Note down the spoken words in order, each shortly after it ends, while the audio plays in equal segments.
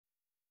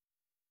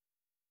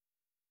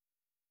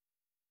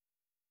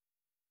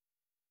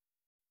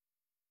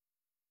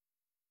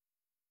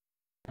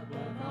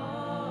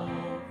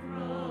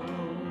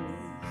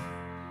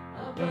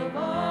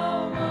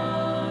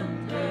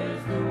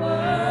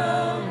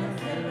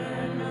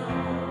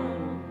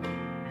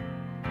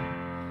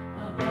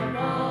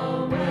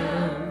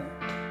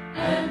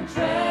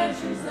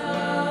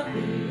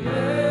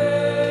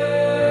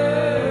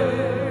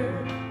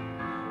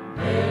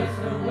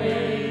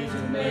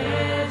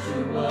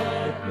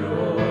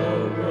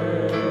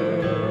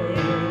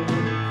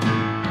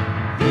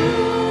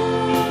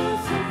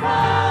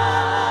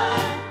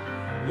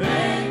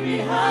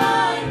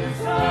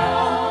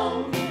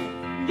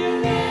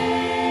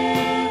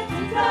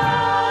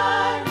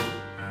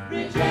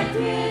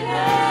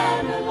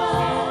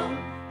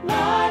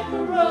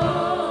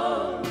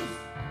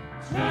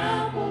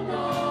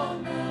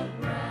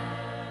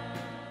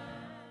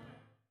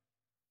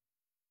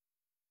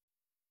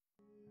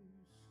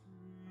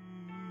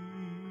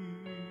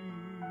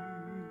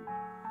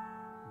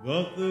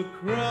But the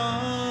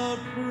crowd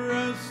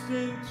pressed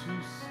in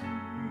to see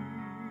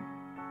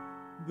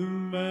the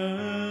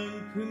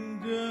man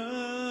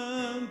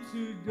condemned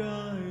to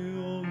die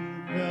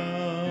on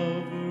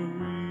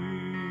Calvary.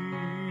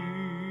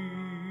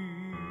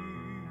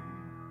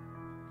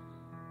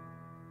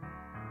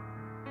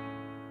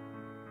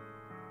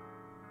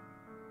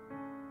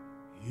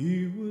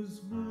 He was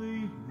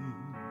bleeding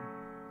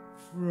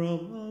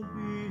from a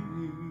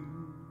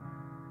beating.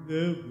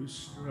 There were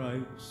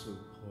stripes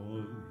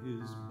upon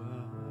his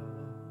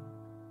back,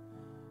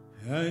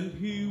 and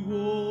he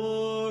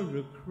wore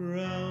a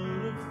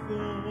crown of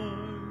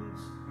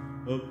thorns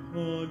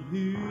upon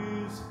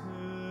his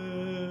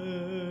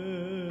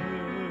head,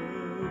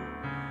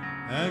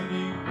 and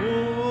he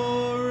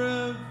bore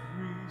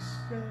every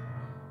step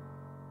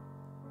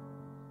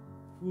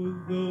for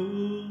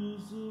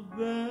those of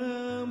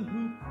them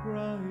who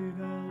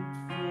cried out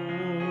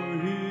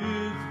for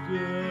his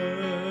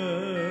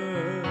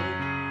death.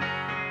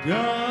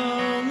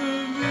 Down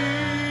the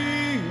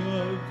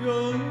Via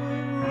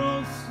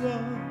Dolorosa,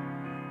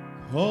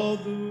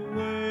 called the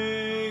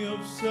way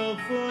of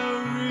suffering,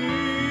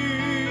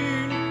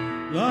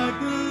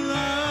 like a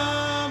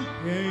lamb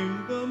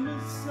came the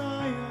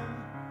Messiah,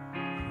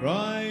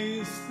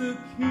 Christ the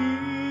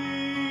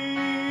King.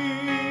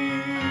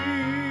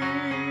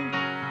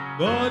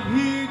 But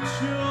he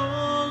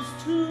chose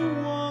to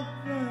walk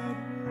that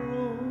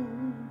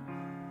road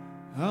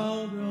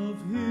out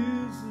of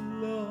his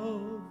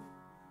love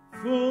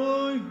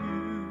for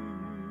you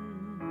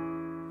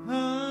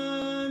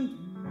and me.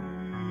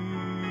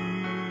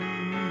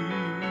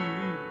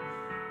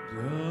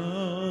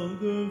 Down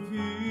the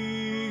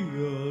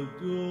Via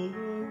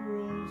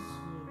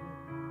Dolorosa,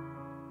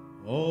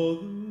 all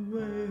the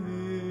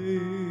way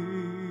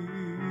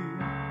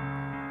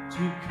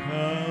to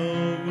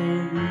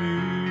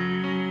Calvary.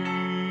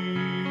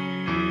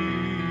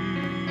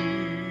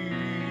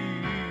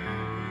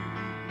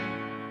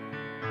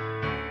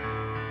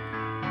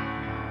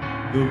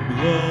 The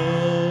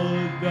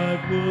blood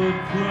that would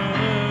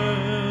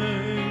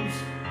cleanse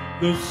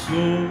the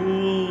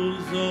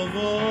souls of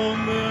all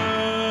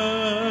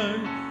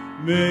men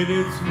made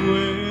its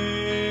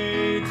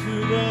way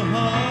to the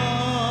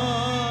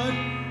heart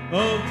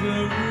of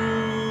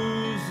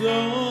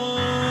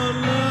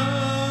Jerusalem.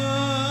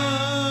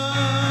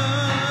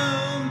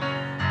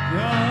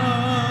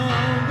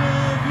 Down the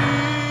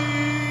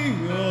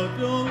Via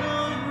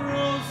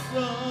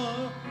Dolorosa,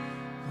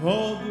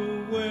 called the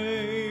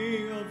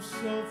way of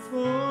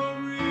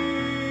suffering,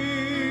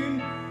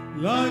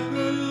 like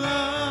the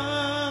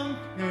lamb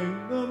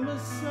came the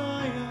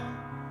Messiah,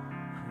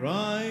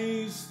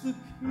 Christ the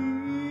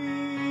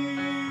King.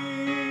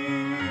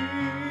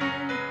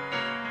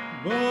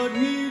 But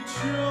he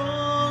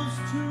chose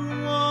to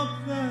walk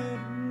that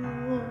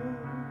road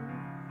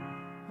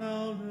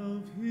out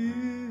of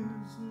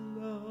his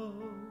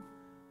love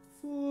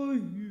for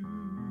you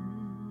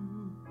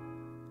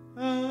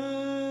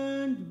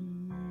and me.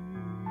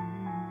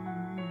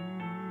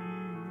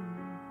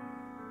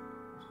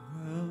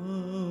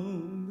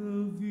 Down the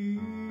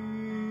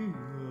Via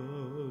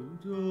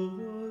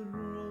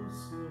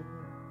Dolorosa,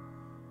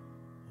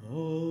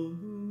 all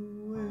the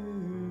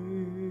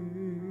way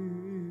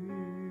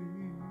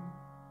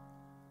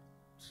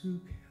to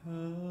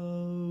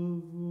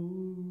Calvary.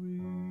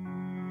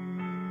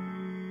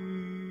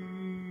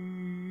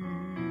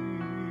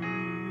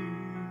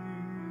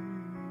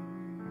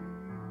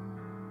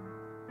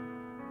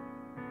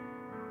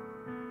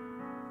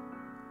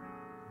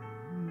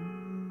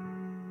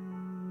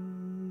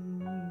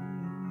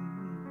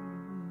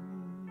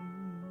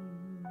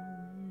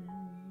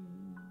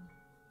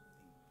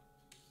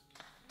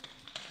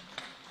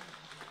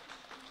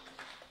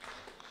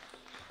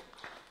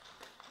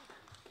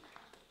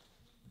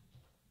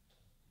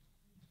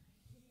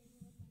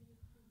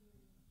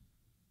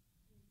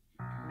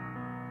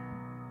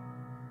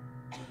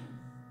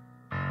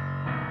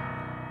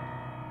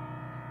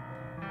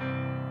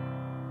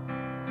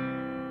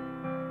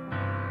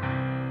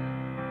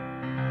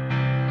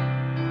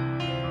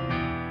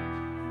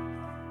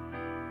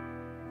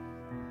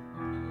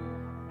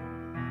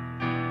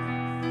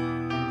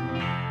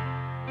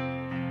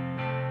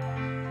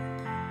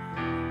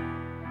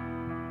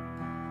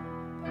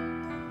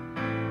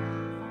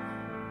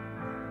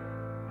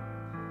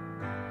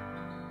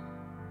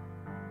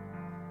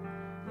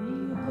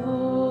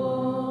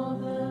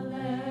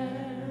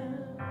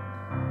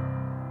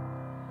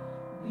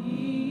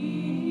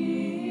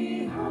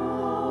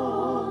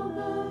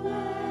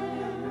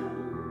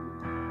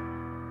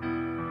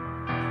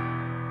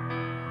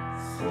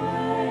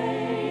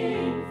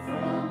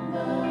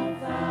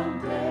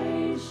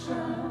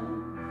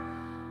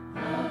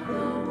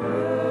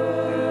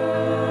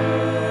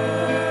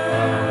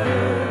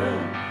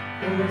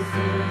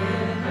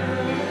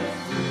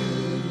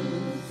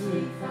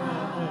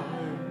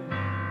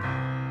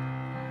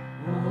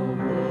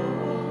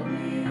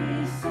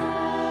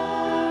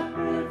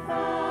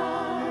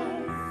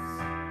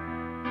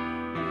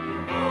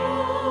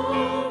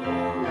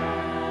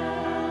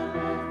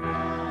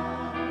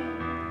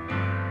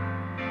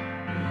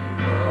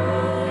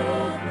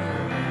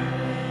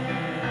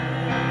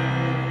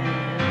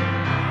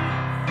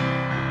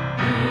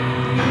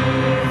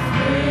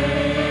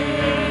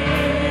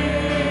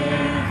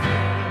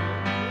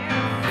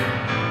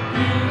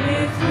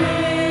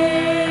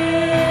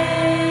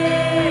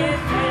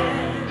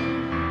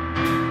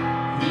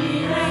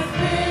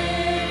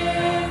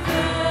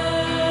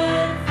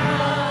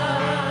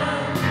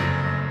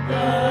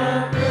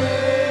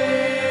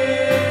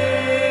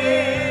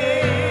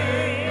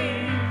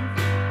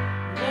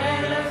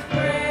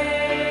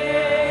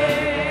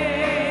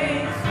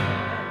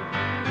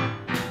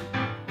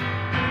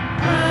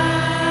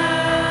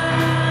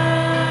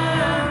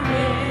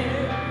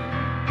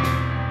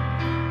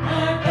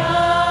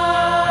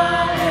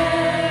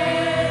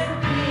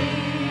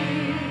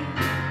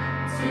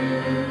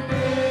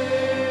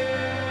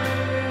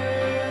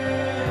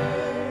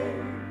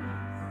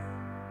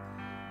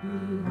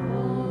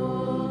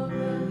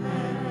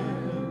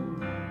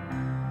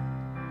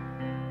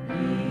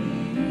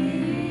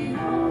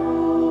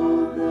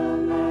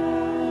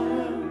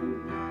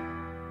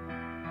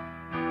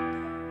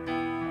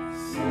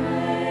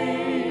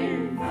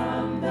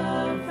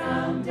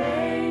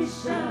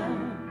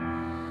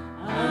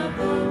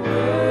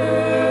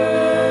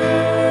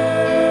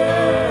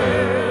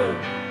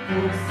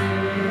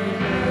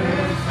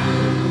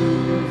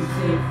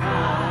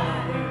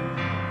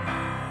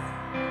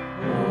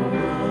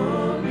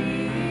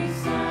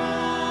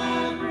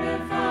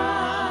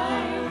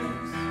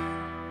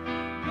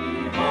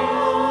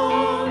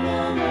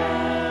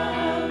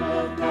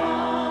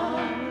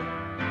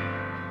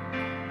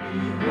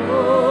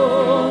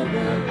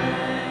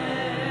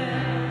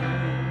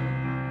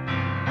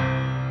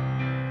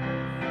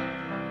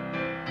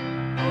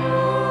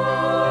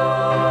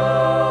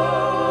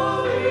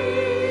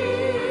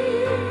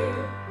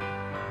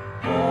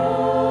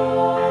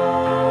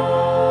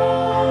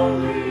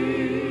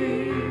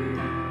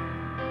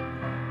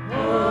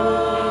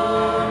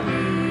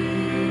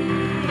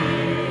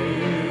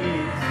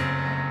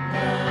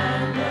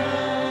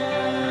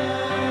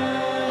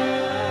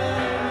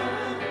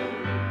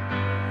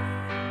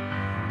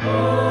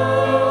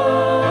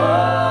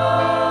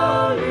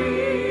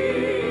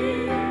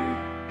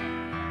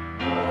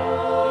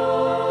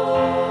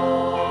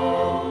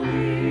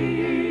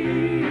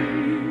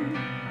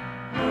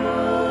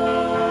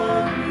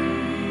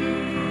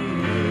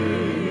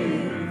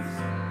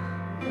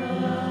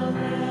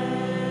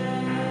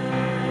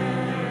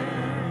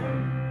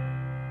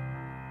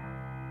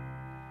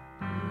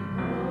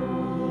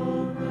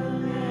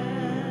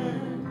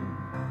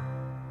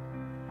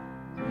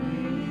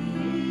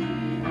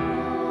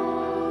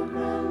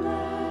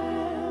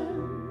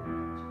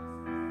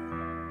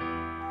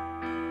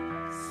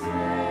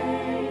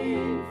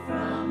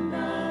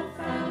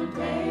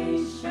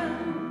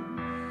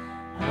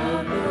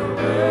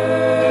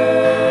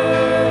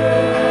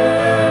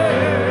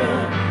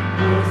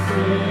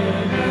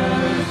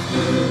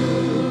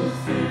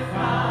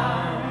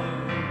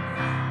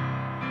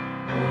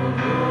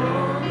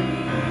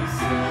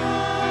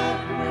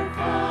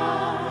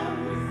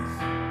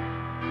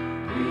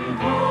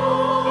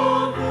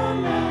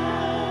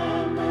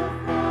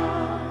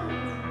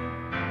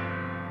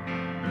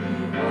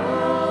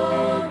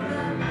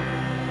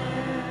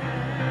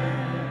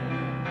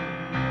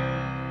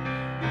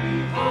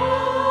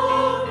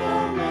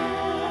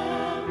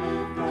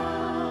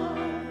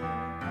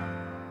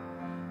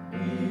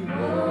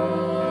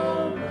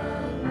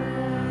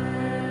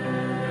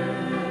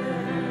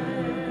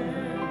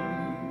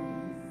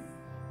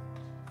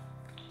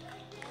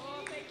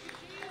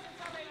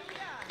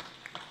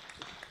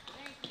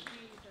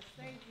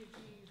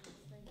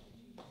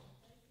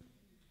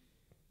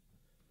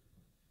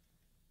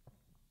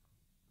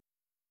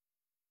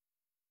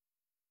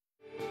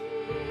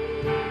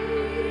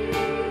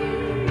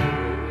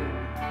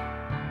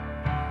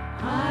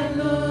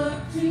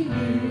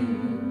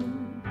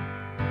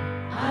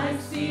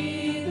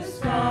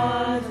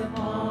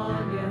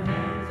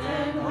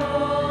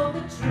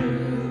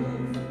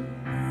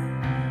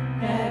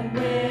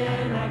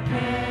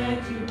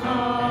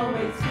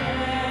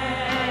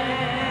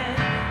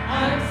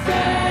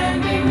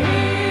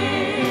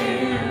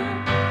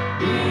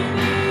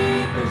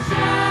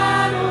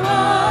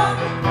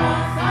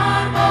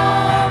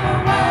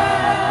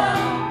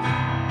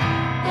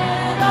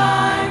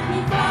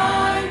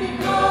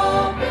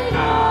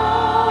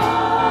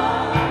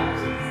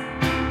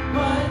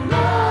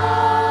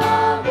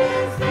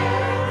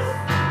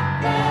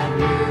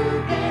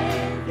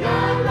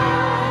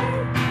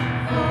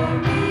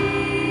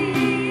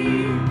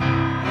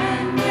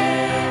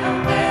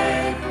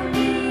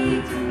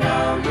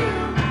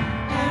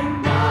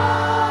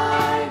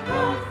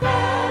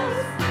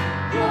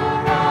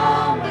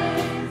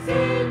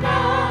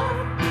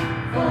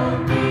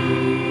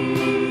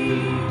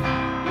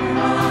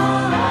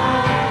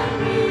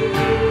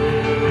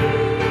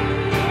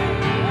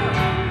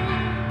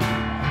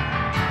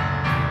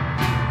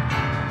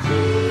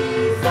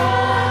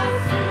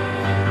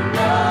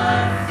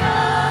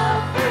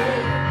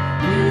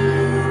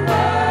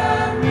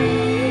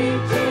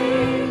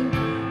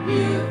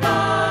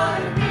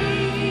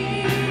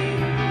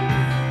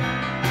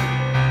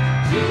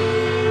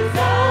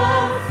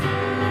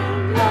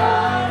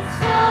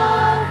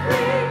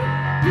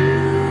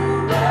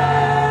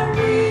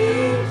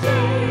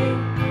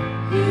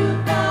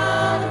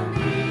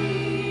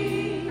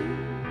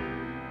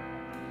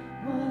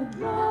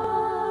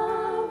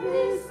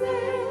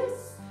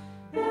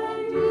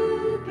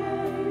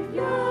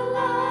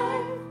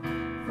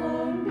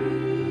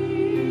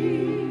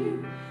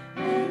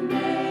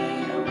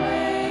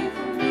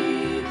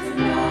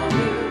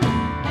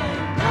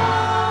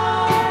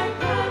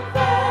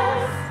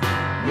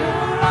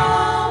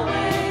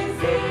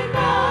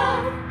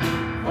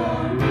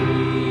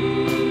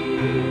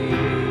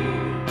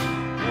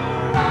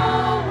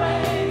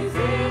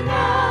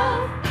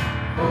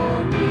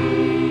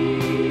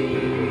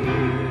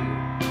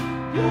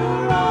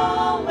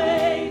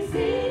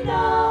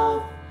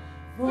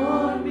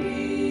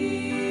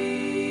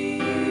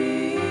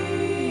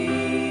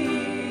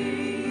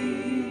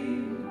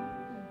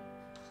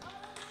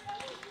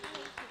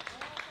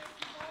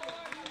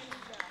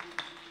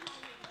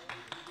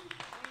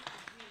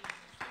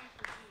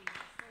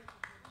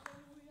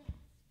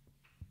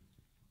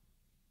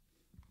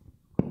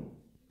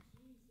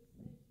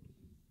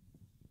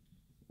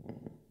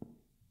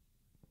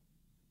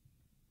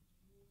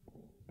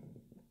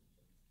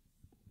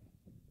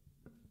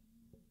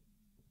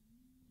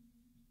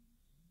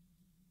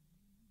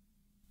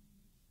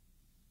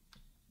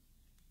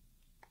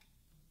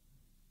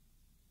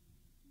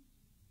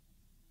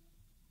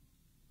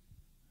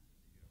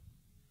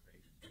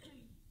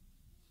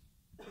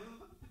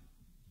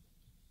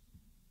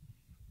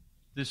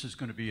 This is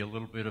going to be a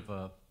little bit of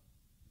a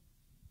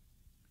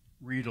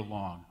read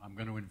along. I'm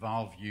going to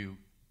involve you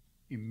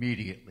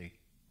immediately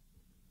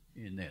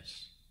in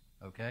this,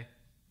 okay?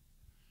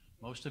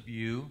 Most of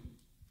you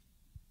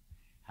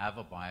have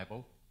a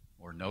Bible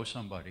or know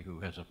somebody who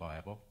has a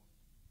Bible,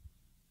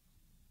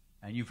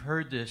 and you've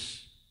heard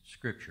this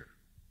scripture.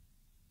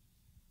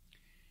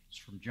 It's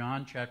from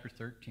John chapter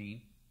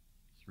 13,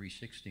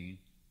 3:16.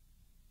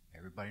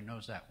 Everybody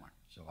knows that one.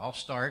 So I'll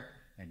start,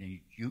 and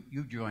then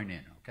you join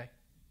in, okay?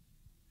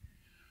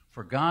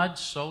 For God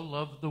so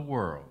loved the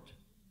world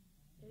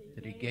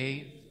that he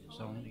gave his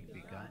only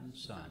begotten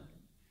Son,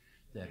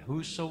 that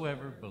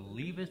whosoever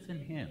believeth in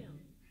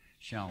him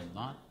shall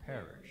not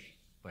perish,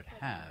 but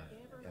have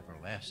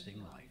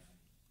everlasting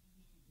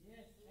life.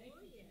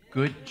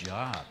 Good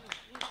job.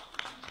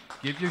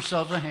 Give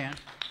yourselves a hand.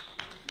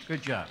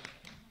 Good job.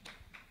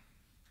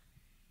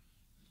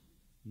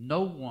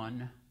 No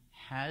one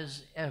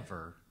has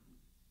ever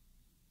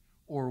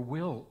or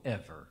will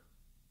ever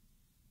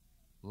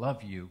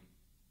love you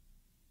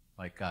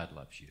like God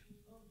loves you.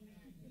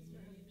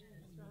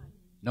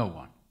 No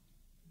one.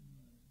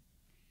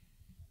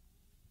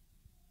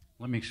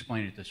 Let me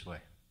explain it this way.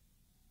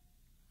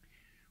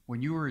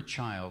 When you were a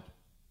child,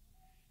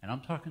 and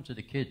I'm talking to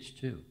the kids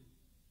too,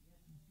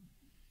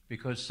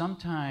 because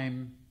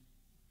sometime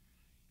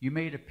you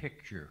made a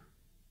picture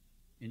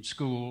in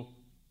school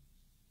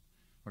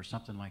or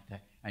something like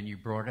that, and you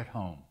brought it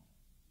home.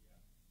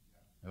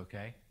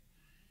 Okay?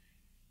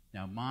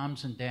 Now,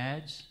 moms and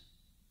dads,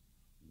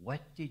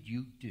 what did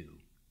you do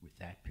with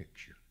that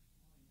picture?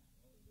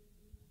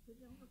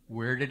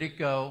 Where did it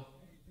go?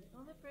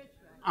 On the fridge.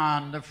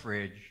 On the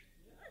fridge.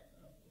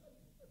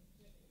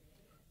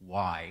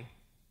 Why?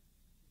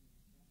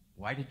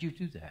 Why did you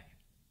do that?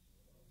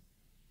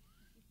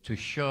 To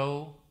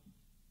show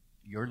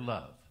your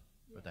love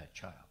for that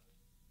child.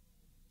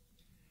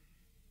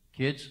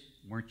 Kids,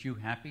 weren't you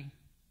happy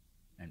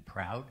and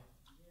proud?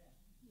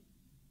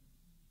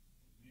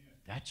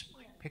 That's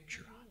my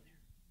picture on there.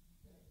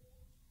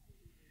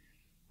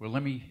 Well,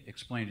 let me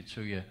explain it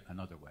to you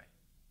another way.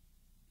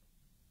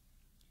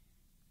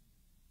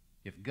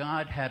 If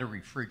God had a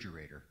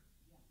refrigerator,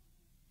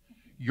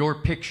 your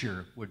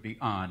picture would be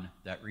on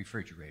that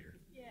refrigerator.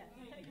 Yes.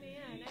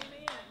 Amen.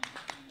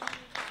 Amen.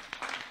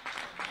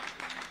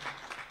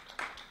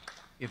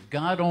 If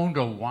God owned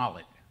a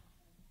wallet,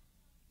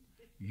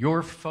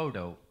 your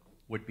photo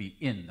would be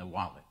in the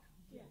wallet.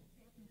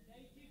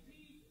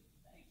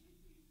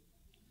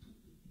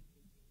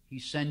 He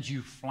sends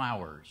you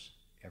flowers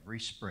every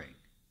spring.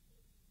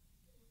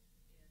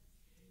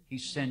 He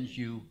sends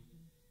you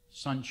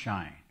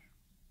sunshine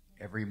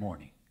every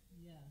morning.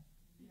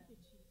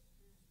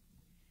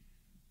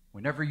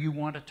 Whenever you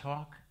want to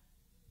talk,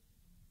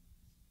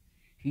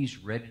 he's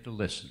ready to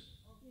listen.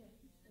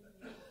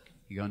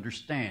 He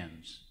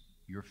understands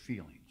your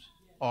feelings,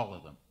 all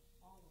of them.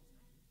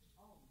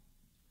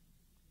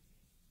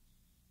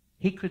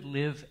 He could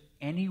live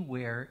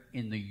anywhere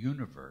in the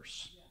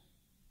universe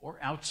or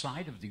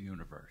outside of the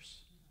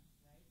universe,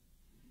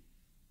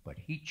 but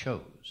he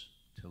chose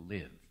to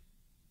live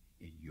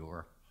in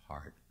your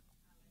heart.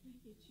 Thank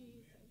you,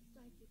 Jesus.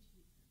 Thank you,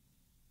 Jesus.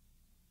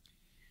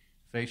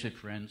 Face it,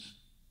 friends,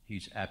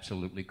 he's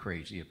absolutely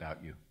crazy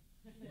about you.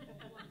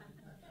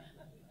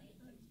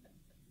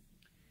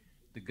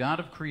 The God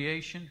of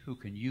creation, who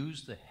can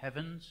use the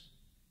heavens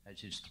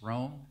as his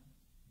throne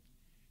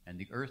and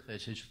the earth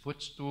as his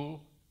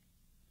footstool,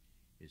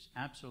 is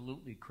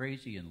absolutely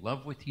crazy in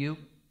love with you,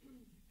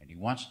 and he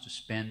wants to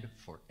spend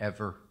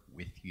forever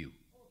with you.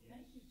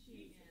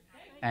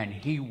 And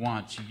he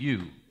wants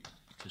you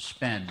to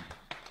spend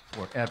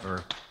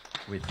forever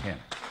with him.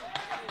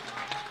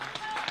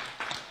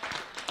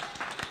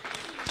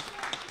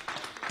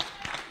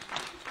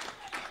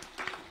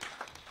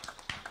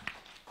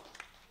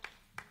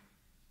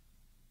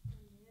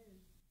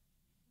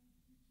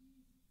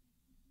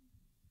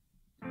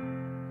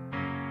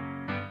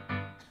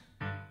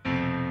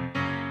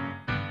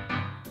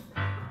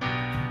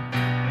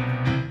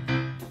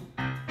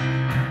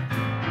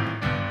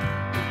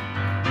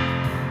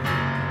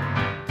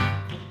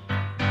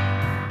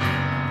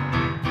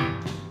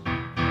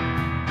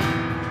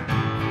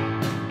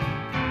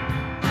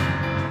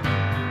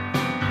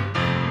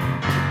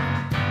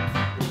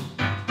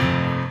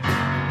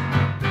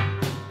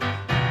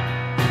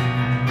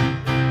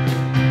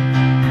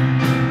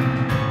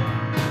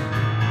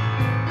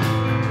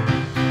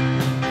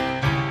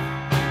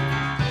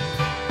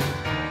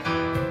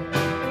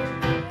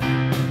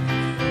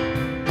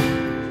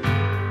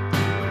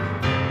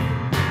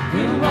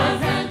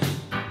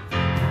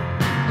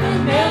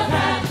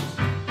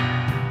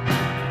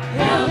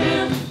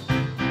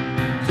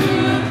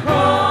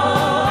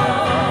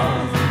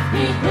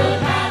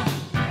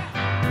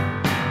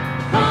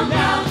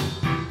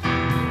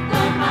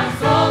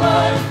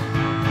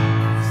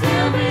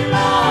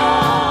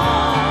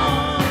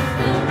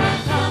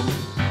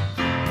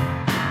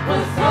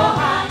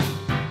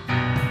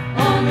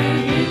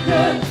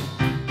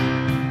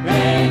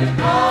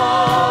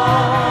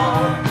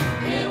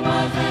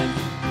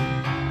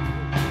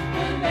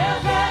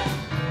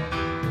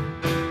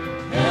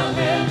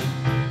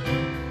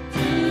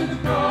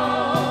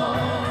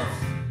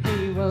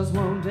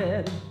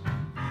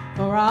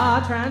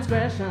 our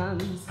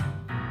transgressions,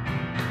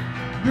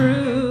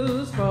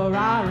 bruised for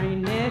our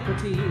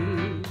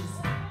iniquities.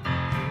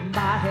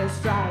 By his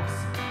stripes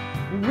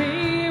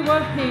we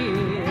were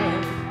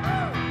healed,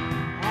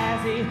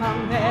 as he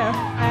hung there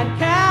at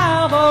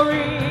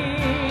Calvary.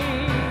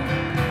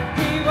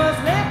 He was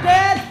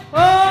lifted,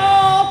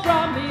 oh,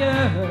 from the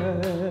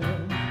earth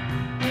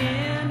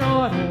in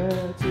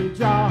order to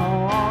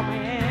draw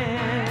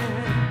men.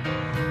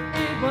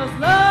 It was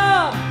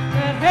love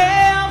that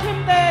held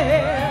him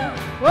there.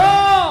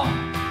 Oh,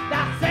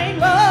 that same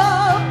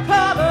love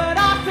covered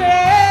our sin.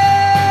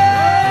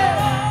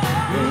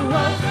 He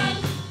was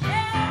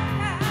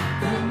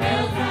the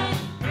nails that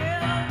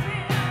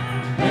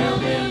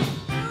held him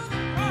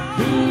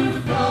to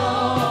the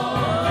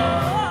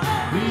cross.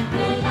 He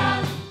could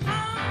have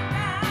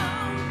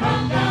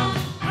come down,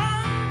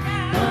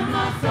 but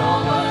my soul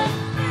would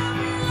still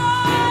be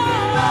lost.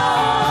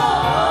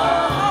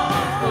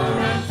 The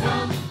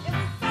ransom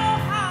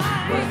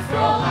was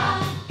so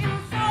high,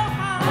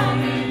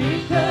 only he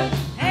could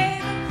pay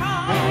the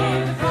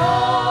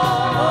cost.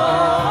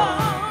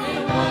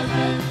 It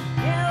wasn't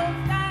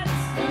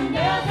the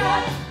nails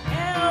that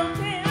held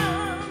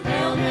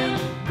him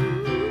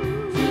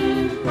to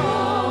the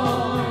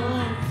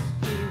cross.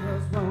 He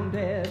was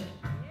wounded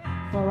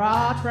for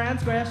our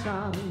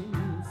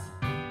transgressions,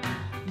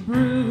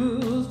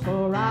 bruised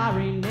for our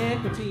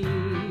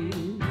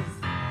iniquities.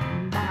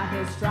 By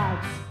his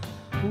stripes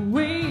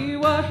we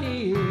were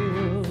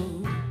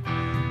healed,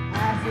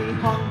 as he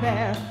hung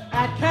there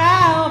at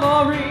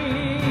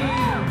Calvary.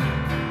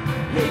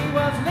 He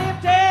was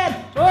lifted,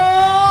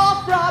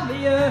 oh, from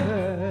the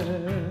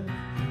earth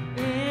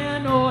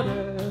in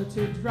order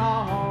to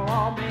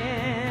draw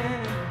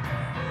men.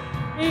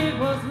 It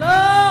was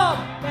love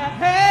that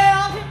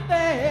held him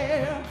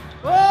there.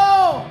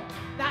 Oh,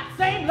 that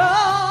same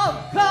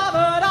love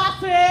covered our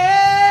sin.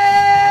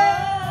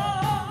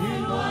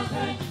 It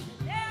wasn't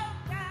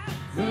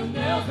the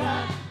nails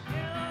that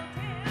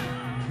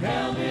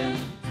held him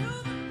to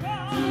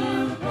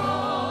the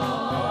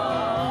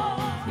cross.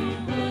 He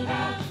could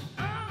have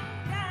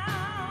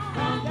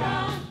come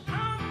down,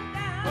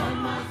 but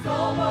my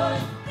soul would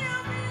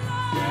still be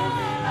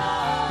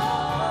lost.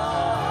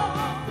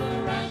 The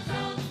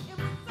ransom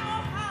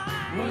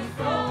was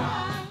so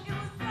high,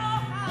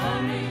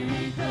 only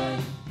he could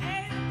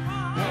pay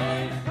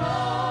the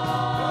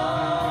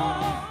cost.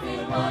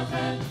 It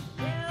wasn't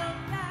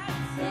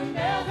the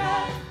nails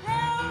that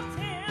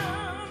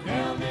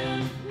held him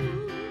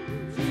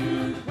to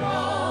the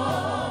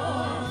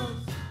cross.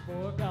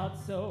 For God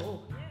so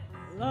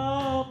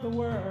loved the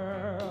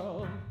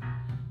world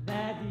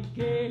that he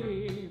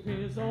gave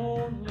his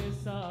only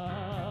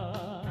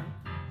Son.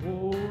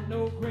 Oh,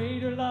 no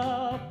greater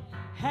love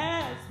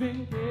has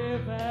been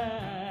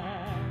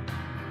given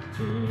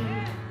to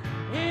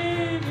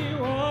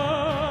anyone,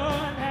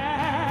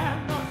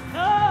 and the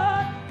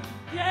Son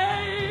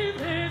gave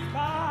his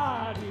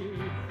body.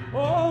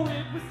 Oh,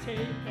 it was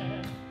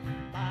taken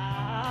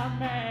by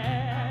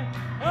man.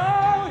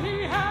 Oh,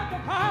 he had the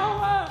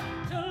power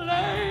to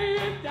lay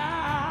it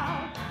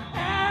down,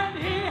 and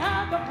he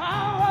had the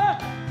power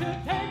to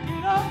take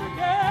it up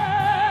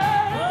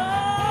again. Oh,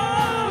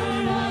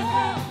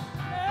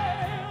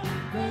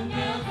 the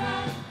nails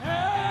that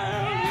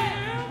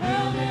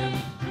held him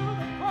to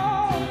the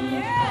cross.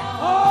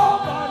 Oh,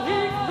 but he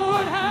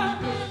could have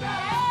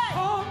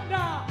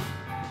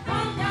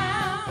come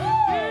down,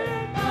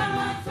 but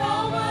my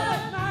soul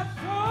would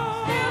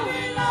still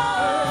be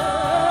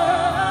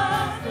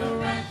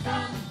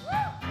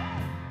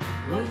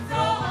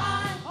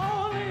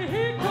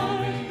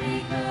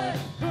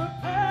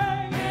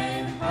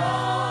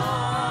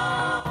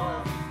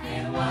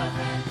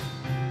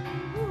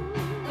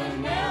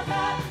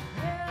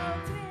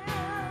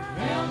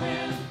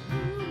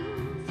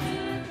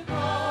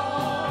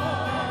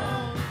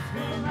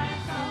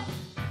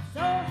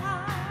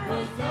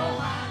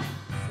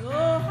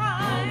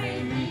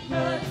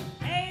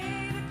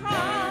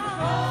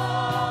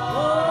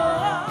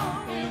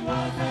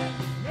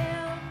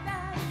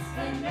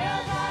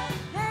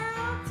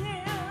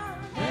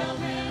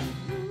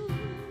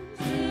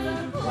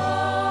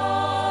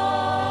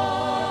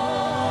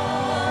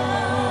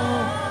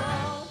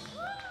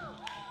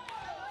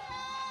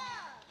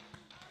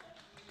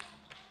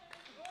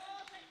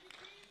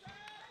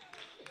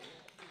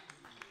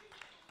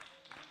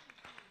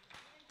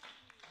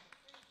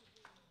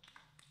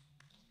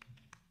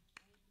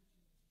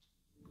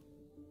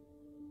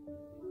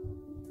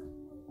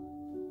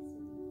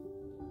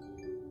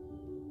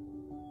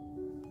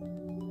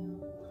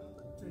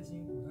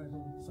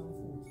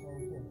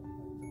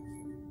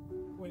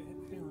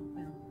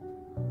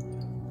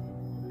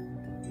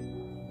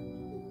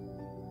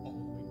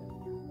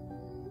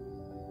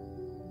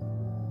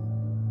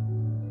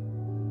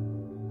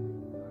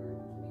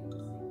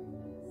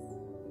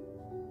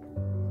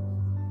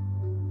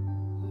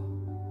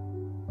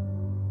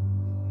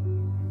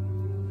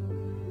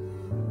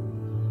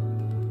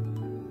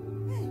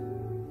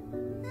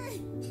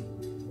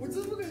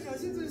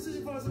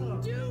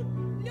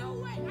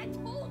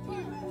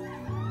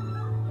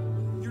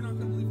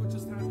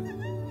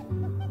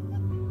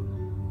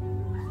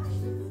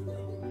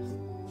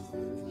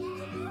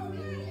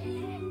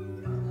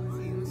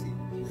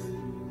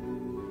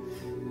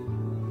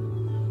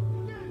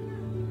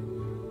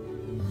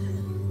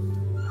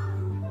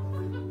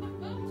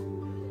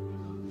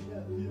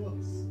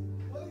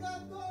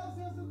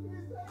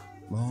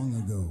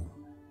ago,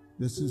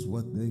 this is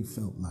what they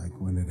felt like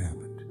when it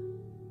happened.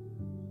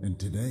 And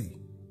today,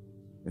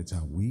 it's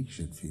how we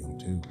should feel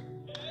too.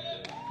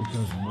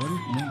 Because what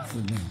it meant for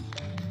them,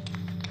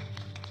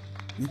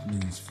 it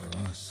means for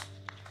us.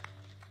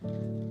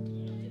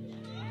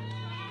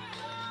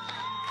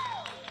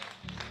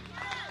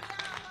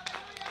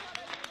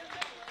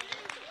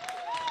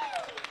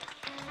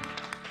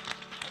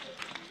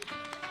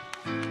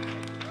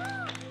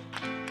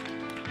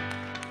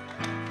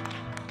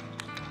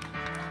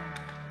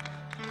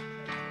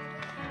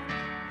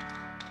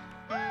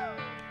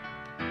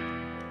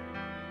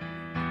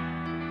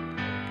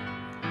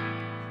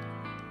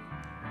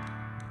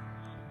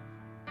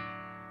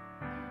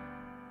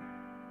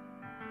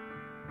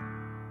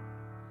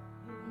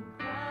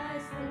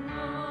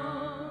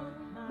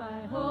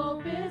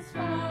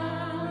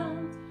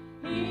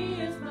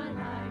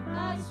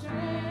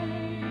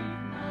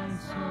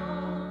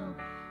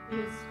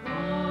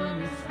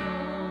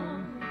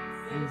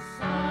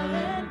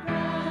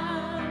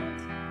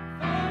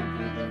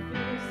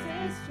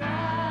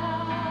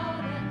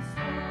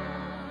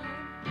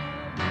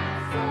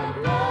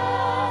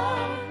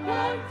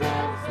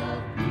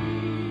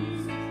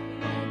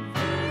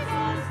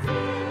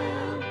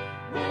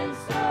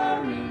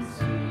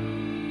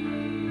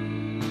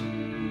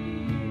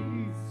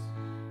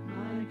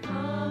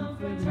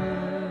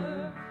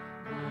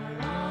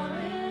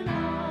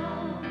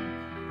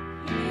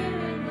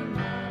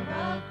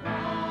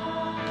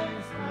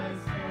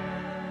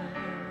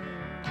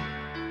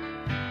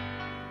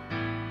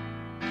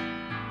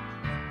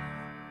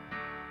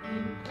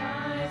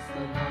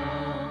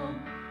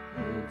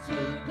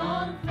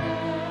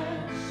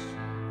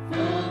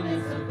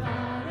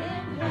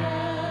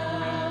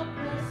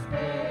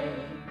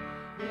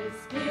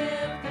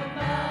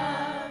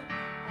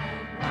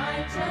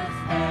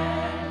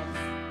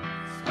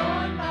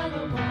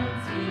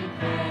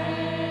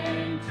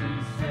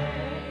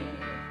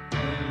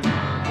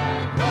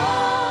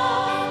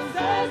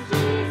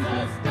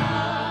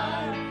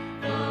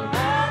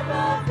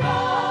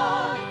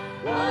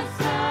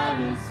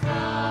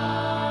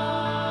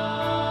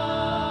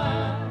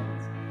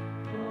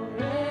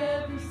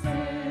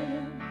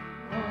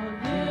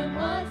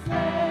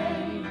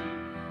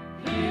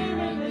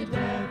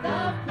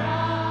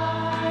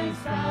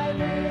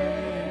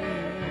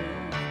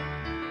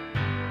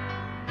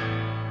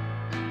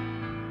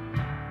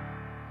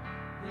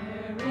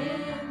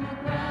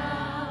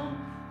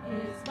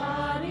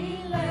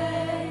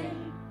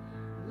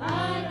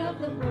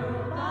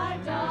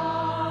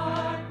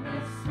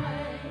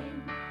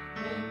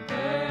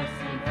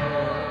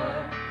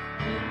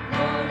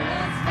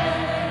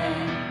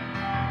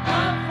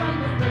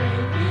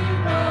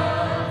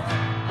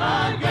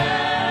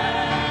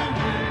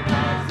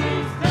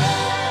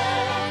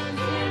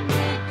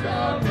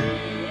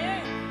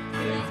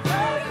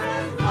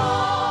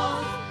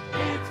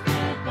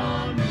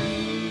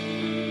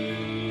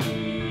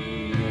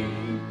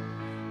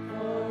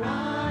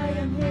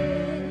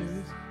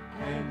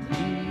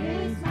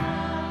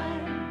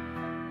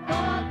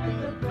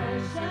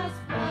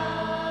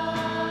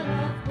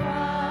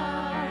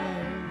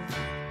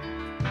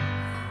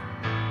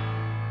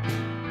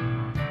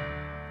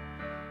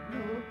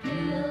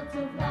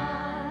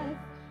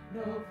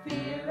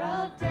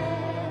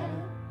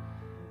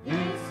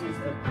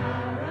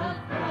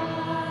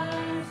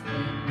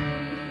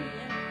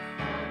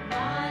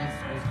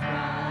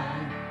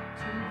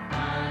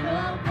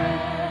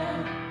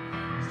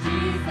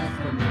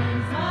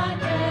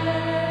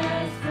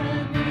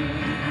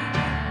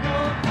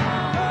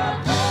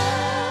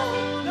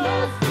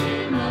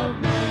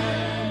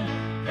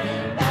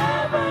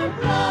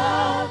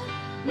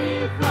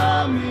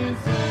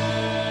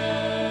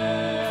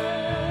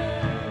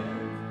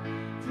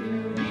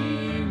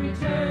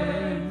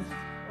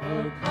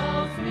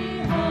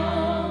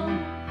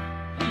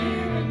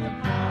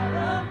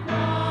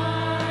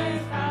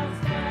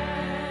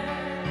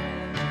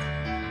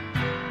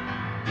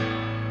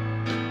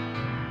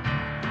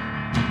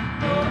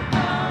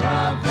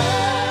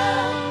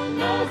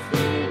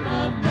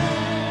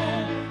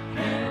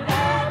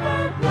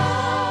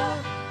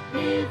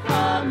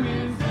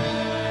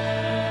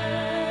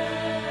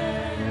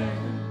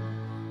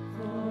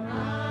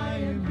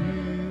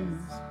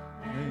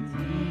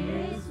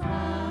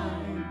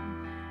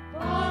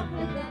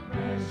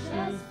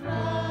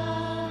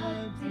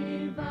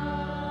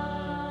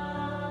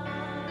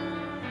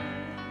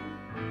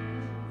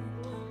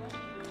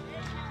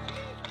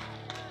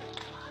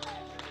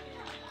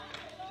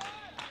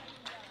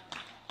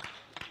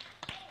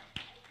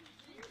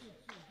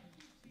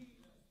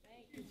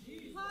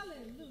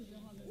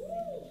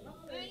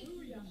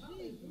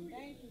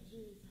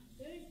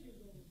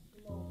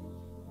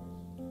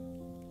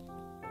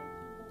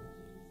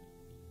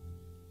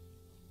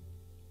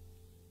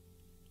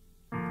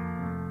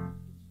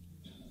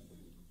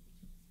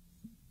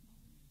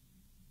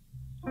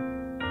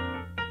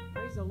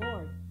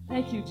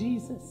 Thank you,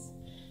 Jesus.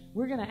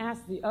 We're going to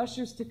ask the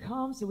ushers to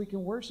come so we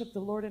can worship the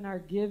Lord in our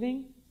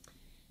giving.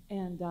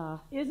 And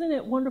Isn't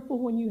it wonderful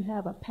when you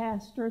have a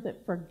pastor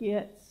that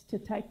forgets to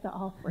take the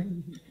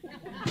offering?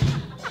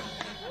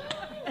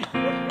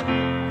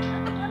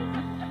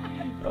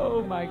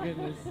 oh my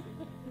goodness.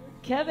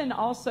 Kevin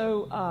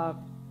also,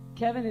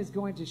 Kevin is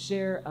going to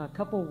share a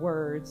couple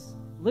words,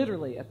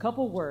 literally a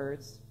couple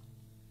words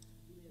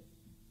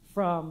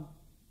from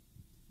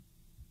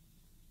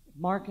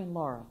Mark and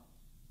Laura.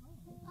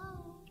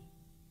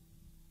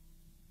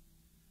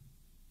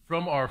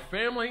 From our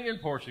family in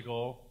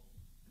Portugal,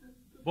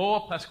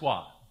 Boa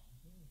Pascua.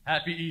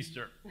 Happy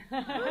Easter.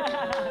 Well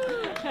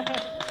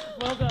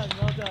done,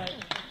 well done.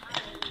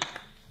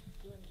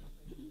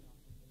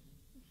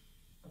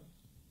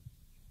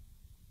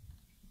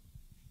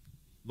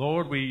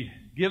 Lord, we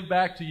give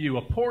back to you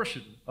a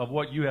portion of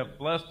what you have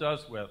blessed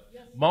us with.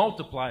 Yes.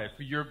 Multiply it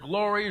for your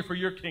glory and for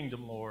your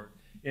kingdom, Lord.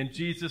 In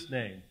Jesus'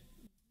 name.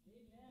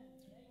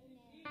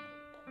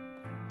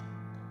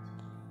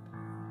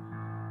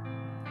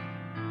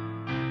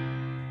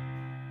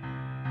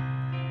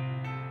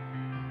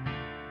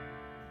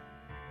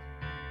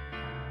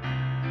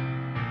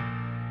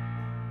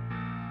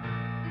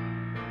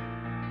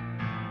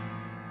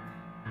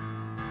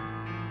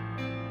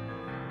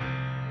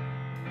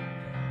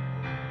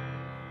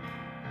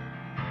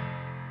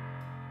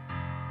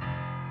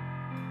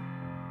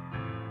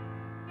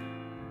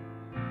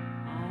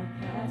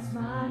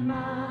 My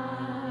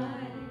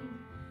mind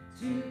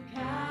to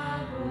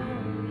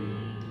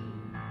Calvary,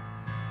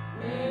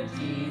 where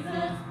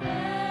Jesus bled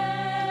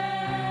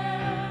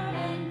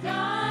and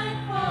died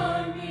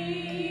for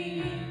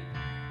me.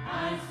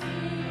 I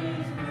see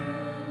his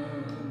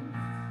wounds,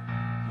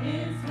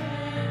 his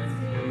hands,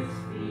 his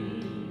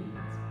feet,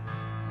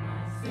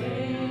 my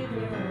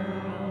Savior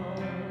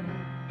on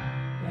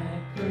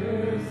that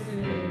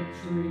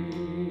cursed tree.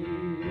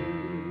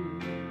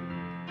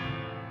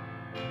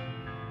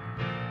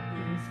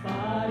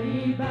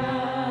 Body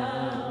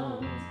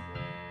bound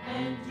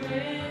and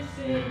drenched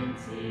in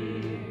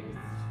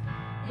tears,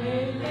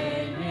 they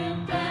laid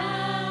him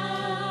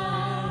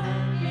down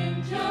in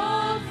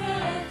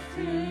Joseph's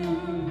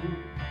tomb.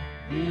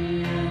 The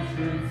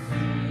entrance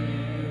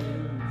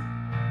sealed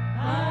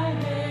by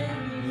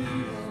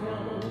heavy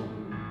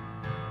stone,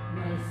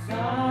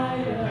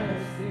 Messiah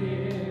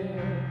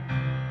still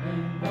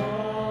and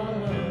all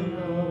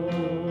alone.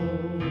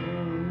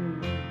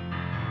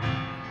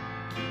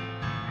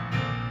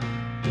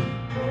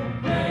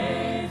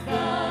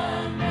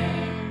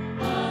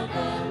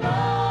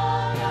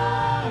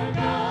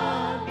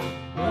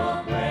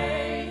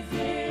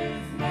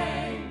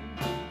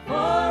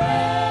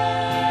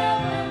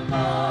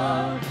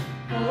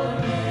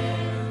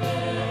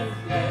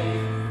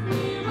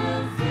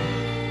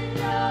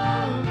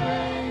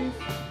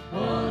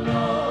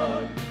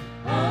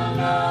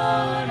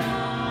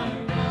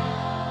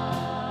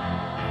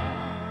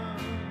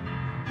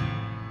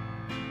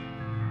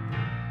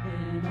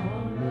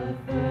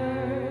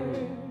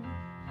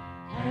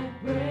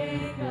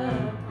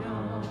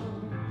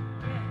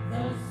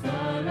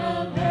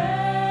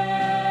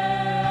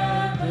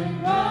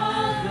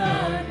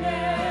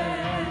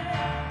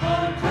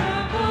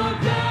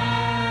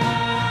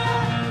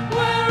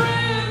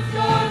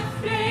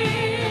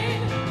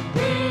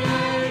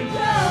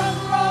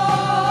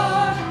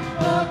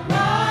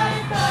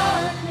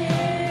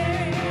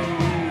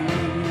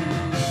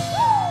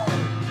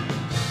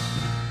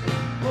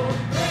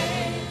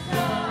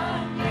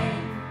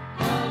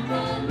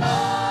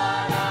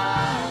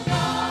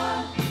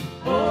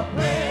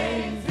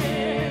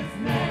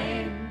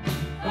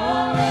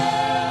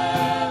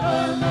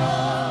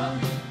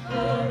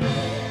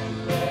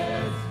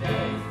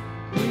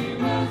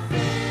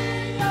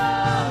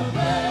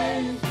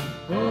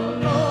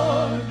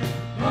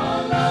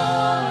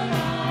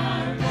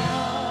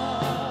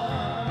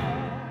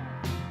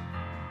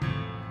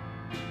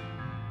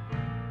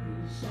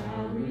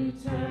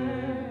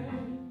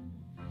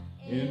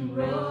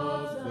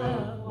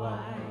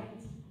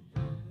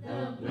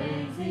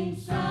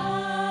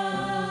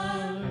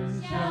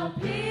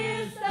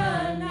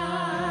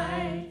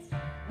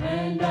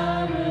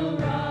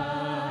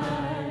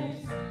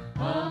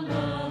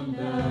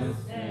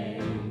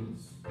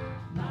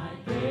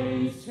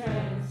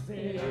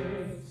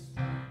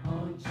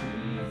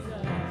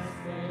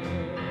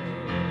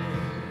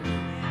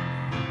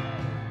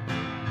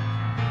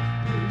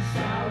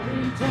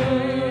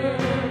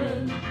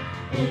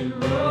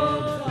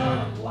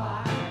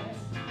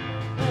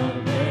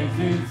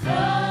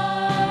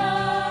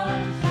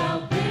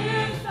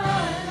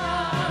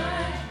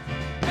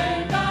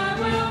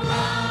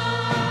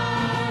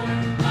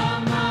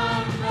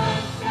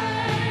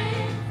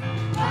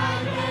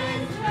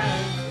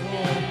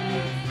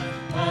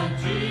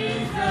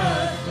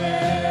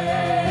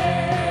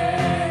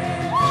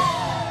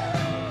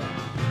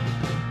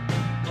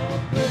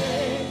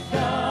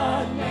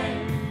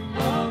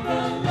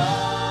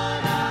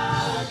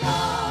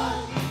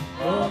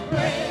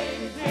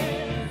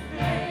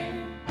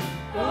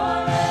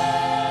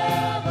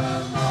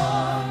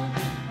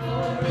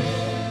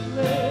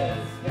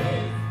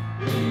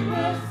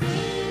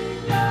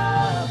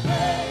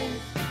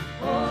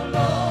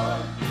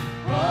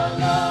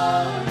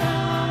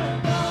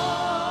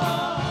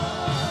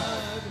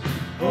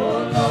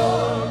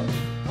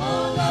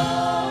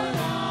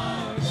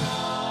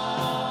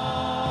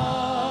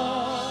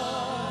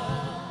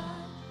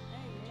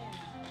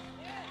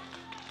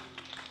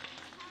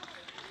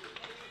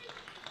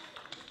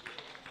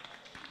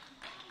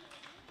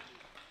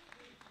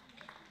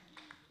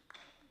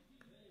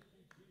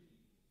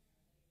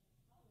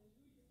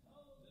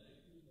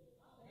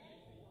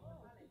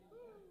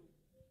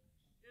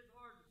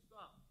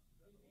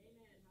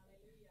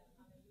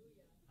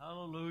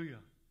 Hallelujah.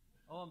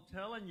 Oh, I'm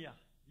telling you,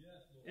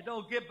 it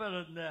don't get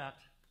better than that.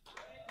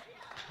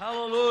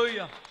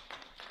 Hallelujah.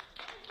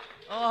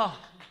 Oh,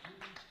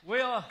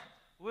 we ought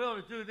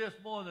to do this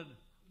more than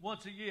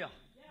once a year.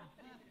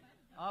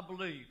 I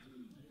believe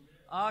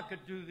I could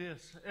do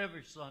this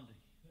every Sunday.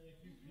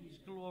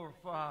 Just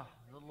glorify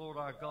the Lord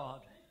our God.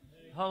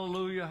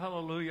 Hallelujah,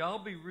 hallelujah. I'll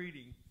be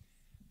reading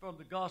from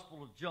the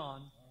Gospel of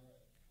John,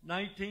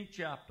 19th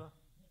chapter.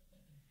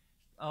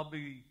 I'll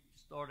be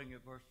starting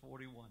at verse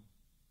 41.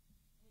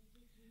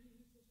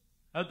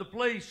 At the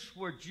place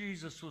where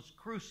Jesus was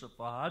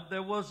crucified,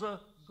 there was a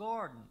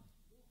garden.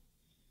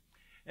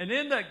 And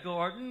in that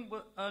garden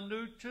was a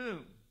new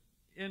tomb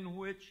in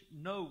which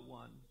no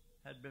one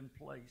had been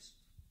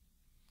placed.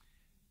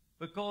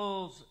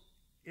 Because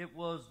it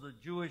was the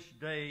Jewish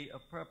day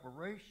of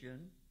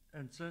preparation,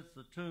 and since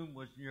the tomb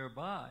was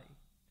nearby,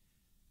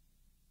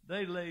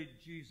 they laid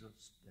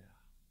Jesus there.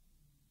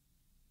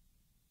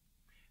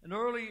 And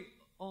early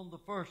on the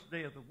first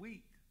day of the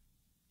week,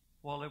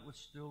 while it was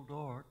still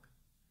dark,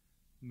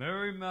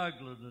 Mary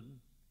Magdalene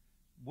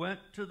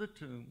went to the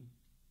tomb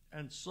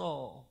and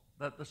saw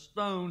that the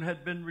stone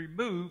had been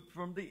removed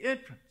from the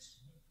entrance.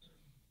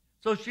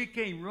 So she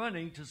came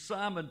running to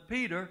Simon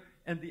Peter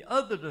and the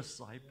other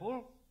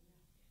disciple,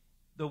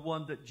 the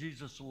one that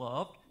Jesus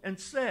loved, and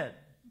said,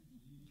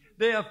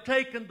 "They have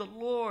taken the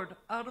Lord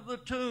out of the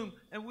tomb,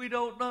 and we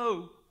don't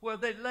know where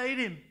they laid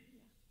him."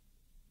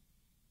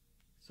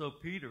 So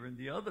Peter and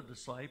the other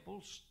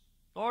disciples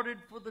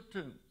started for the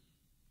tomb.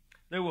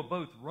 They were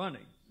both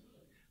running,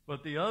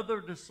 but the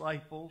other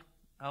disciple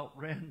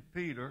outran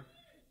Peter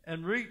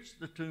and reached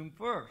the tomb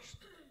first.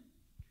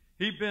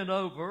 He bent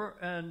over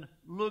and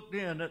looked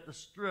in at the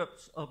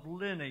strips of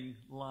linen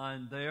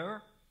lying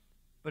there,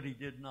 but he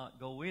did not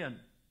go in.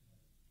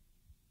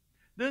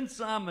 Then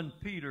Simon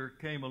Peter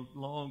came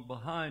along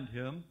behind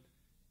him,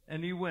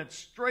 and he went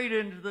straight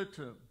into the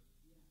tomb.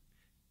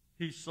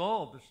 He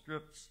saw the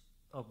strips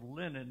of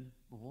linen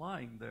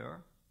lying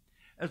there,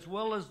 as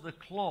well as the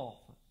cloth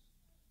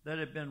that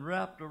had been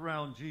wrapped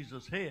around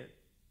Jesus' head.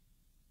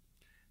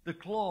 The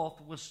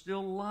cloth was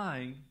still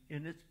lying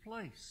in its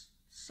place,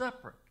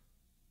 separate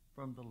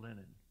from the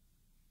linen.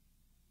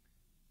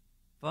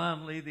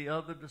 Finally, the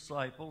other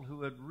disciple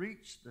who had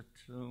reached the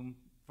tomb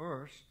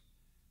first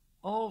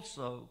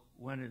also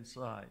went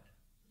inside.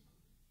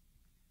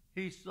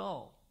 He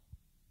saw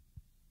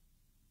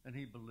and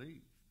he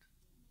believed.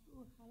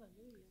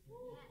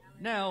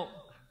 Now,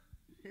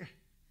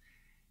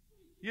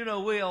 you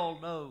know, we all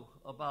know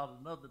about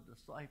another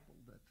disciple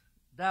that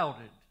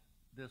doubted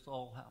this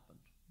all happened.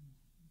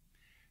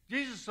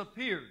 Jesus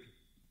appeared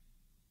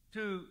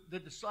to the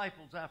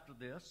disciples after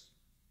this,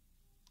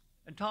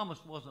 and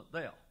Thomas wasn't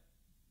there.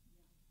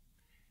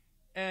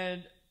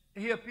 And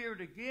he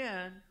appeared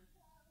again,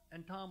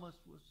 and Thomas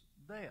was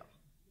there.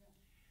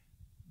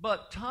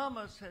 But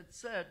Thomas had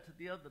said to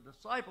the other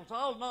disciples,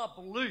 I'll not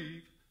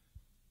believe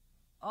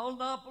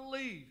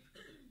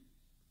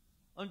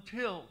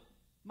until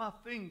my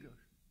finger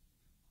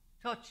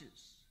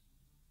touches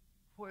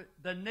where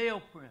the nail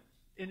print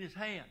in his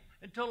hand,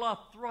 until I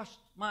thrust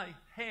my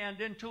hand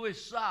into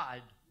his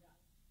side.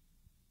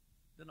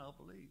 Then I'll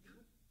believe.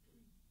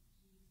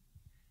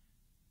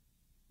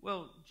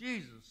 Well,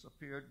 Jesus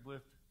appeared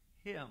with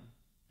him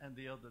and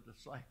the other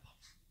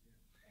disciples.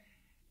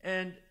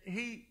 And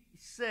he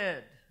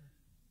said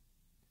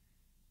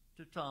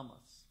to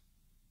Thomas,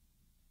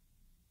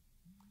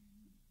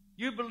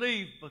 "You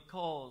believe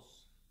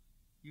because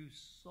you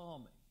saw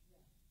me."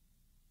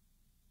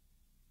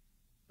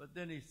 But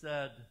then he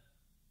said,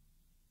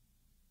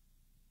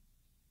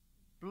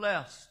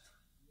 "Blessed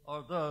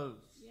are those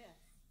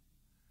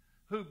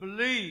who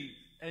believe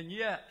and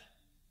yet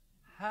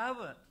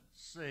haven't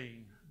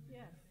seen."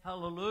 Yes.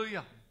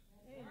 Hallelujah.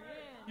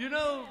 Amen. You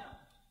know,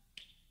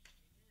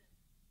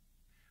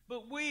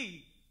 but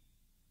we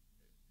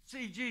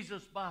see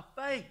Jesus by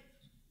faith.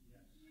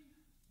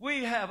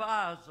 We have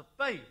eyes of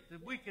faith,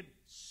 and we can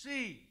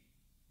see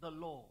the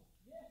Lord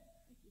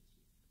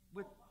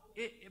with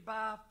it,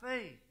 by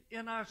faith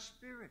in our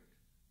spirit.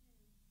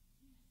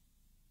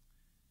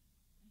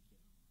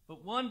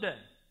 But one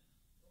day,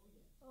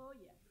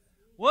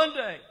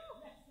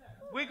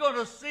 we're going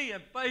to see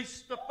him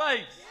face to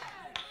face.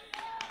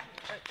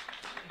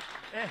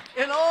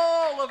 In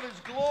all of his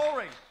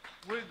glory,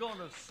 we're going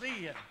to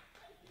see him.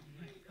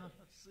 We're going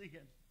to see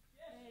him.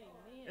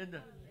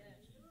 And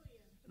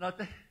I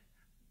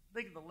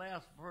think of the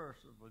last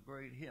verse of a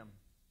great hymn.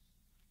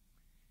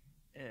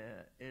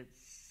 It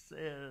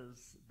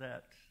says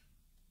that,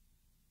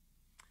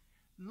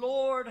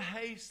 "Lord,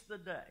 haste the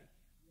day.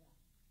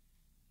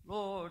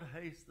 Lord,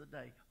 haste the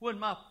day when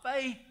my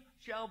faith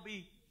shall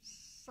be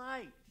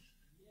sight,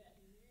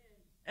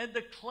 and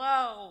the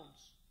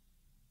clouds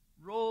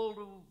rolled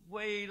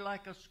away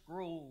like a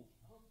scroll.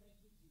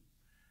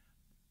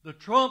 The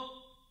trump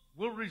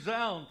will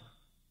resound,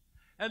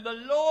 and the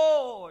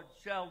Lord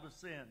shall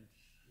descend.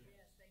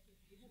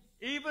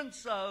 Even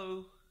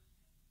so,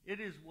 it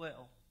is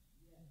well.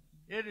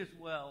 It is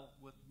well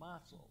with my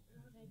soul."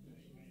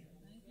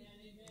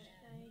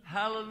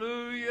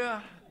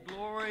 Hallelujah.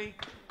 Glory.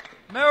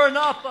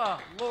 Maranatha.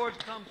 Lord,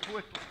 come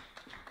quickly.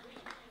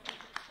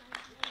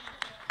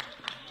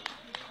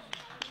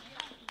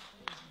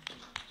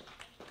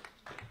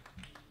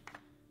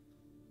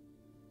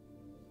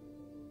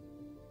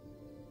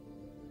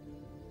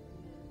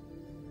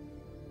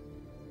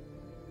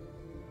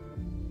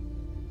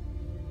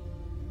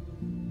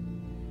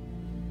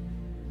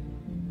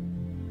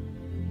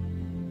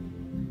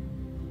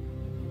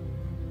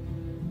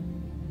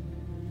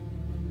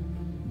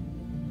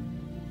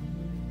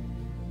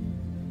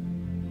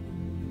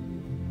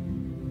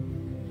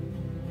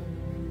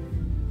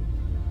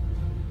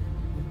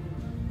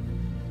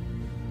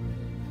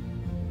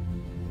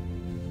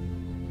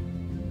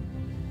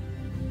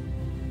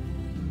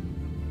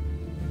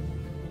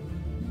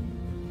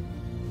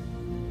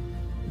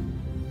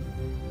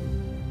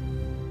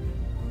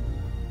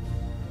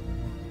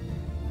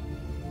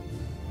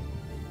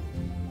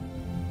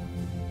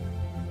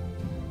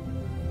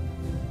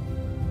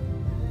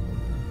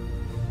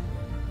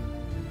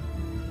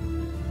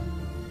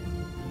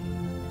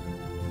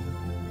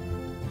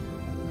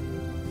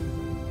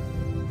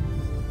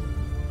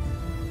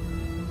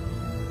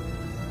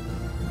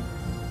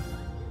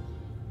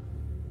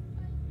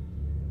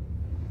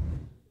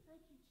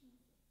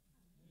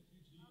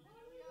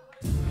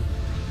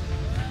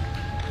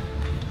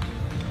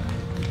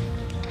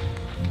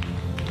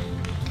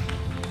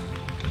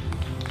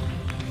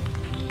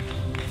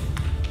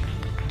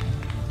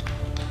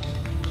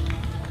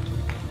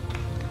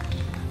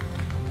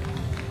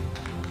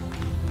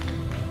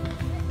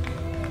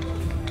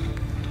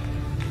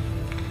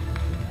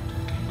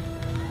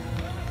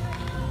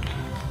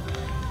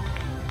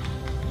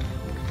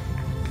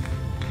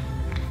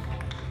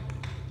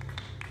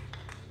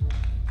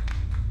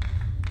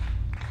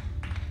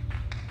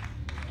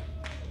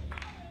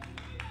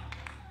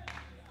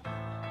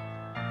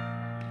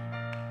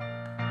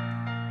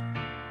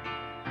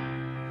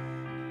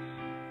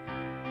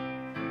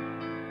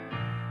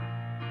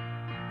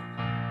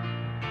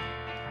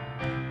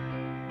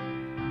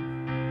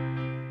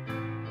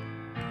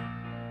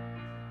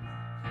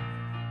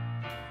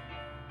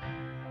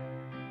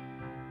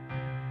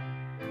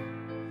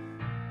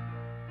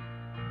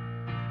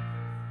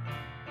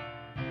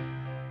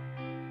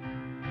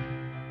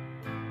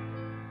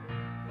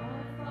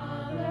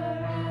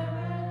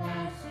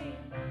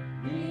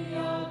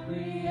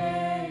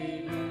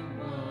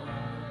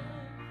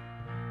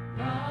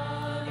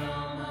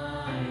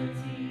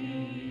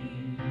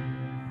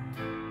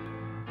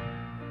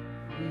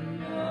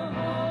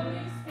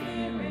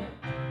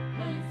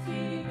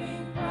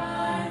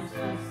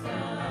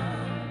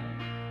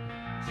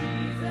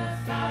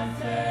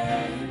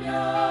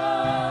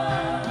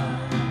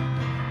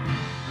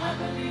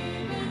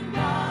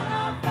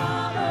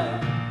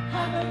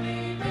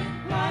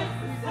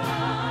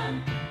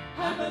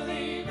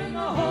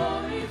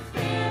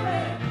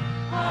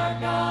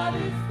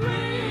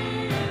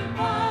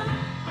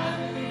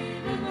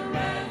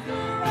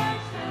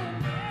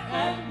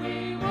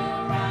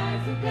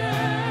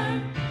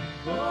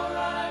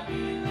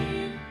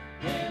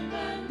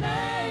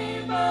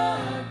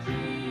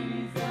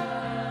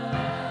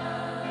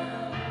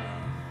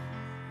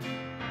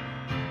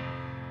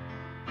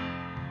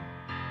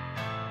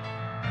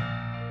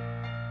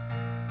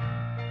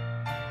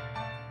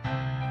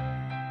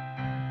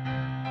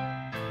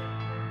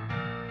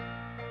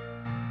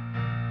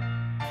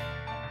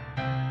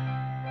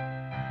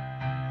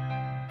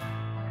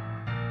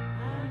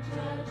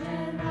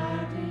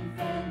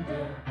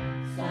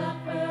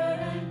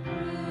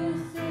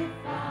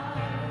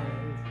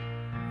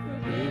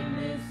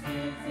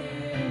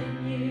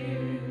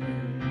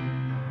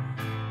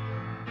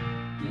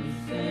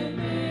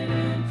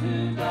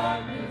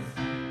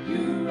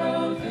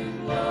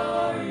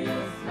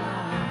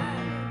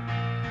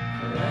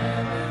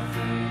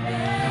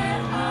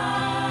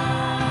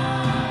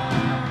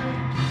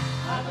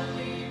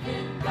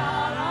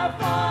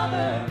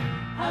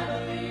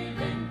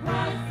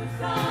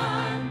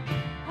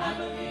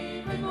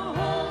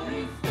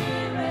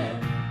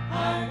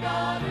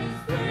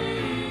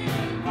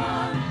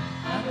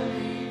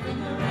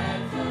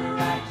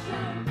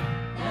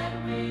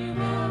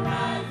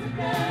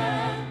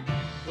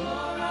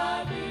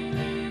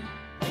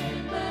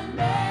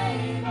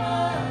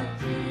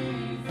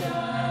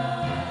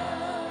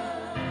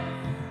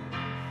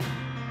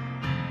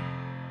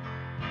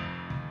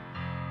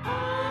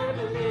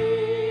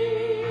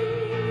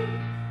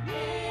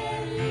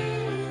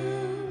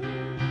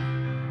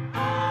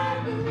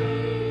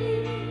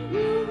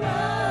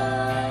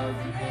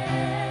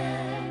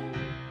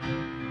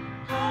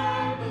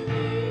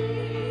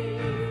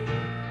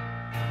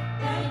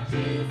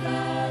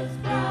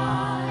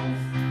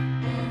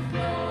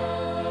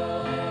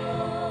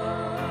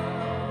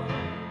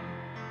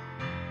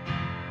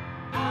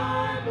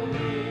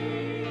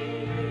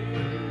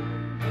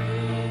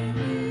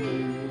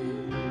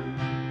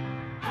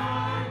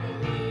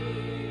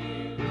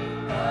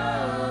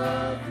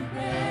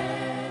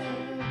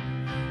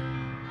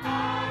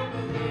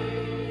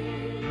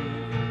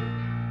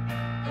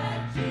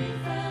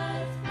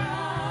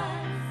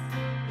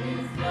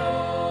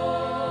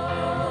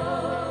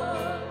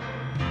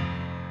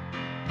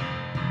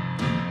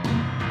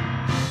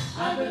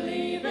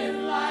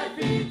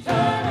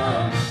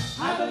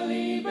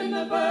 in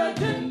the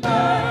virgin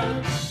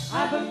birth.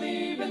 I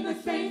believe in the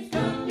saints'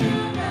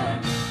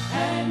 communion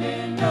and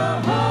in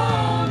the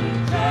Holy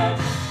Church.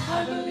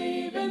 I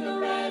believe in the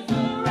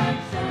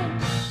resurrection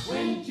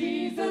when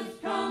Jesus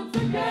comes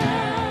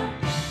again.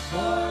 For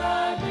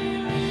I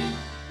believe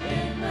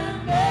in the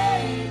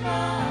name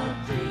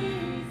of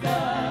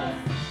Jesus.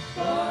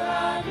 For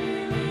I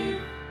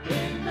believe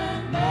in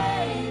the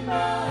name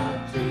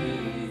of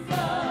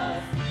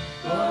Jesus.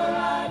 For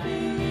I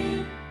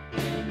believe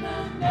in the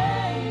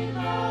name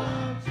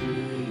of Jesus.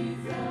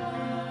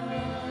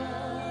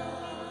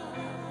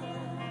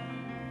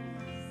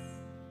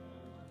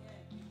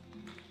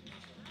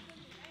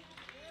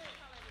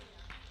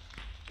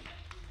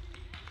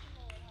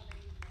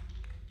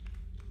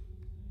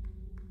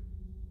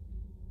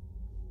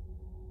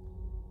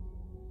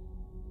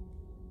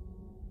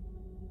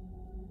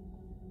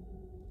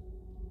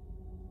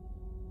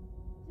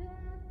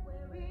 Death,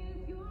 where is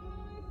your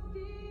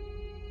sting?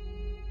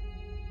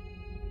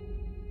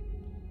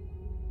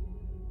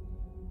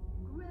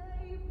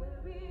 Grave,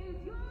 where is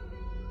your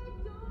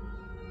victory?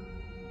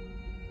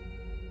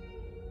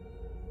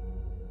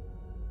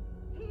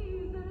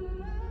 He's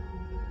alive.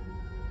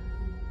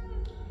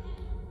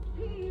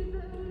 He's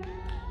alive.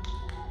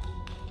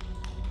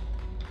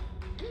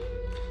 He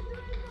is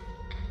risen.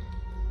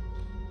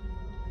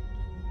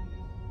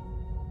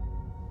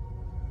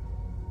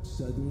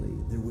 Suddenly,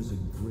 there was a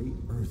great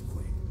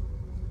earthquake.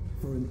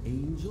 For an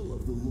angel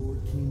of the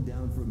Lord came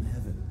down from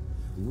heaven,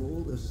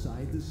 rolled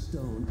aside the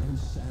stone, and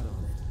sat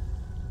on it.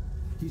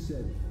 He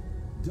said,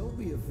 "Don't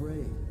be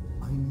afraid.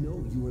 I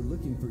know you are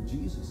looking for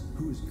Jesus,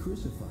 who is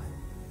crucified.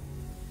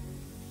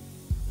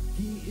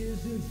 He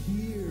isn't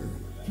here.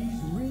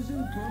 He's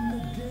risen from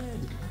the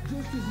dead,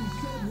 just as he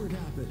said would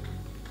happen.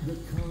 The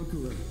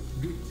conqueror,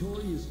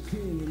 victorious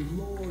king and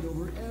Lord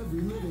over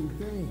every living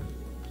thing."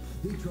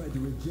 They tried to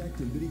reject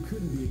him, but he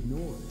couldn't be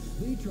ignored.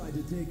 They tried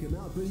to take him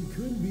out, but he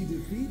couldn't be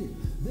defeated.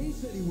 They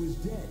said he was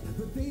dead,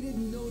 but they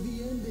didn't know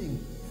the ending.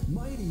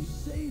 Mighty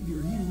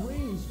Savior, he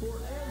reigns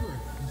forever.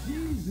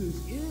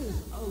 Jesus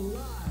is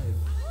alive.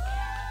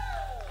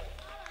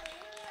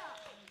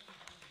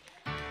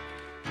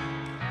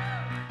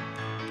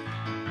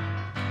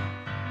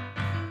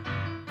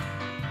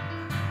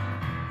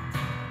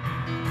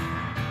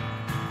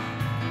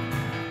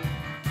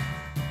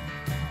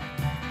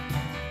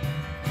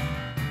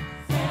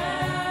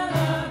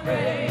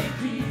 Celebrate,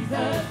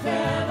 Jesus,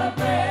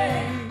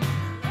 celebrate.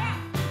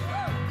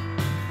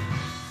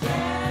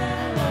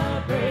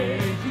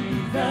 Celebrate,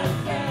 Jesus,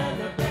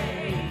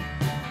 celebrate.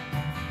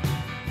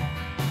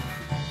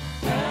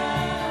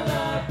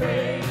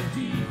 Celebrate,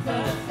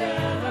 Jesus,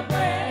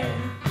 celebrate.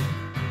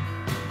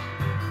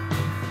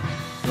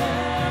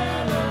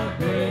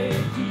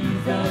 Celebrate,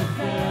 Jesus,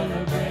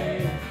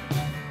 celebrate.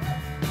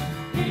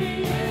 He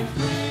is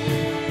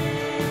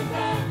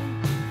risen.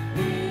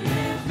 He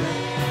is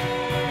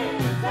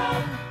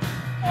risen,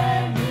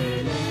 and he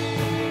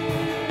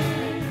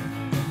lives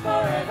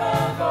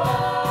forevermore.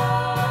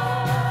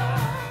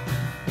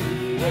 He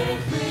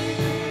is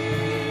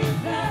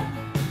risen.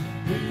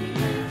 He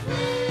is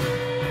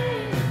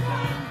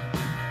risen.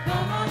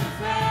 Come on and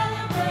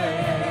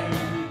celebrate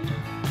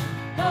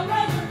the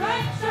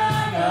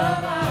resurrection of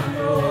our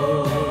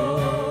Lord.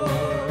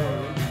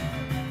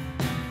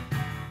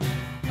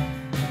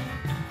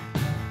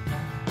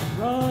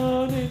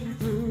 Running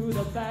through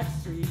the back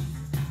streets,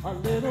 a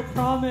little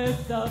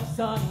promise of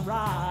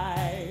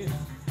sunrise.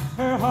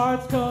 Her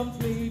heart's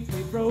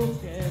completely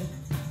broken,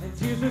 and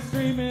tears are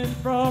streaming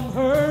from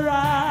her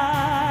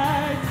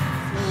eyes.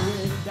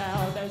 Slowing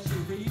down as she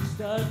reached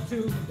the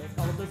tomb,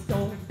 because the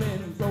stone's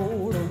been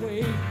rolled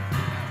away.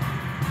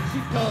 She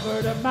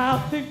covered her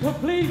mouth in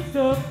complete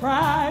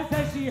surprise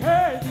as she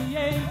heard the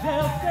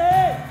angel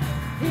say,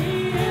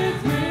 "He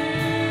is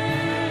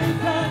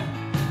risen.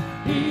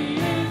 He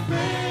is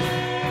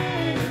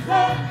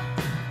risen,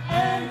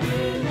 and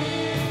he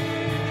lives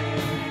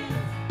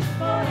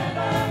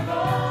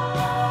forevermore.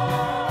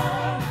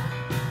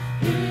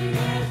 He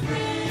is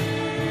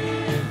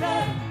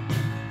risen.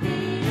 He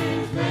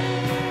is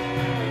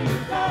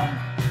risen.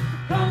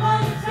 Come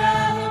on and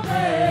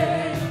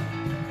celebrate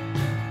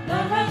the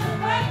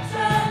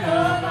resurrection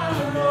of our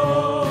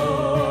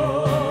Lord."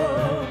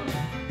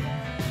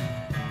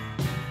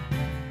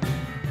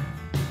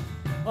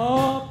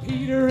 Oh,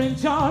 Peter and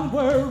John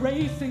were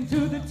racing to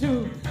the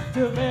tomb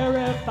to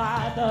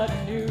verify the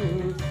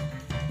news.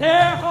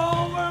 Their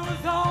whole world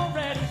was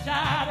already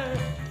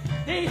shattered.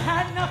 They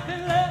had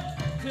nothing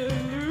left to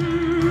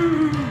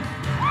lose.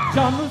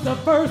 John was the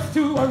first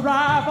to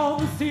arrive on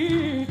the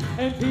scene,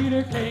 and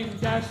Peter came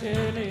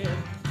dashing in.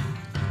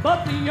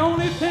 But the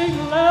only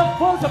thing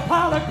left was a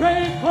pile of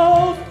grave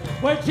clothes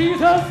where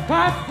Jesus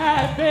Christ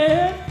had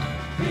been.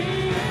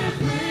 He is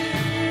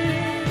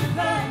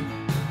risen.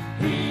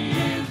 He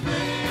is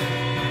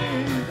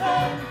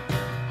risen,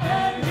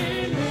 and he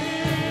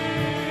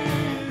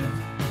lives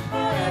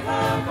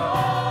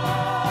forevermore.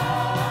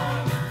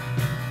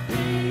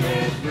 He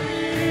is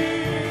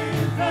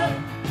risen.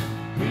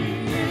 He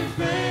is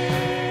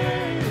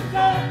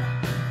risen.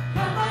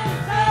 Come on and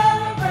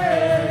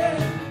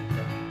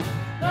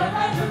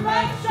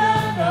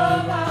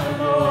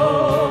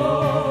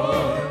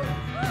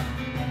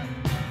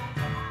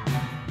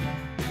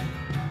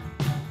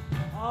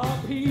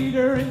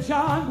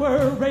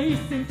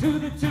racing to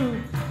the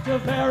tomb to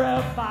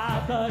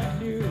verify the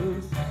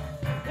news.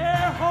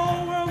 Their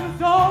whole world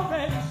was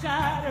already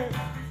shattered.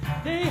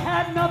 They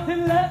had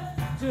nothing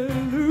left to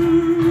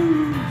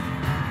lose.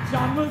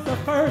 John was the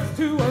first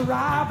to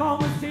arrive on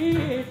the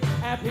scene,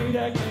 and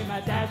Peter came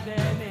a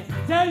dashing in.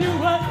 Tell you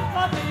what,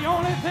 but the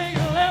only thing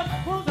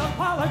left was a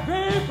pile of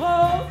grave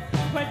clothes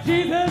when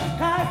Jesus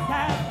Christ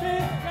has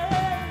been buried.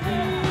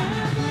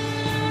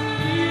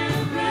 He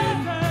is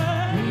risen.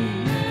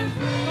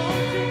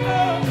 Don't you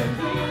know that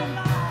He's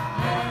alive?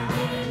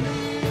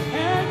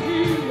 And He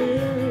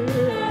lives.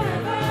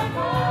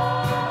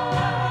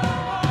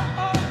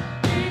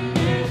 He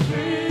is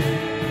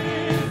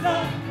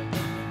risen.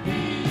 He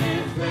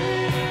is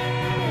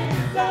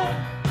risen.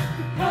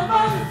 Come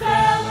on and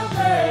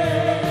celebrate.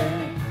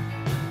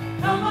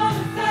 Come on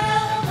and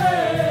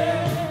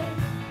celebrate.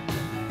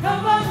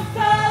 Come on and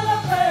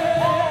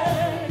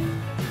celebrate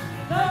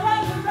the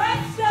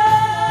resurrection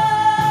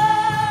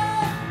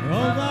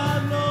of our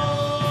Lord.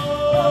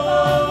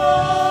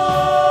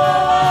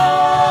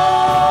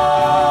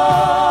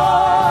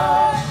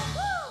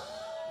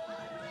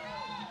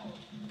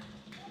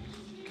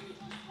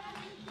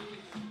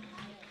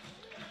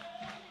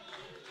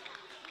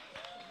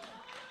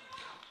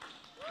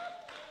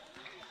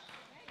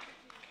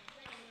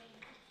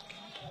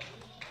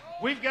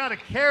 We've got to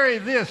carry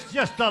this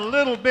just a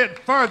little bit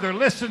further.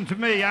 Listen to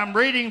me. I'm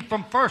reading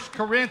from 1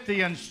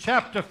 Corinthians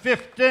chapter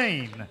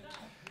 15.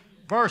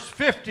 Verse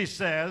 50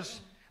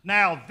 says,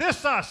 "Now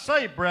this I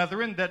say,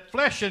 brethren, that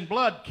flesh and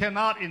blood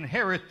cannot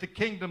inherit the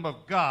kingdom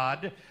of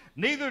God,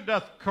 neither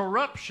doth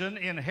corruption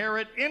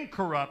inherit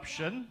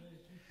incorruption.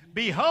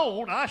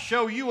 Behold, I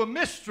show you a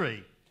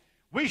mystery.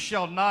 We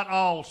shall not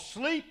all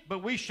sleep,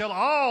 but we shall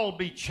all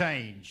be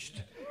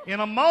changed. In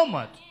a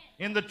moment,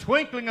 in the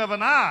twinkling of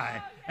an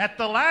eye, at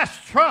the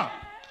last trump.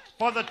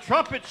 For the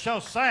trumpet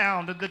shall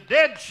sound, and the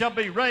dead shall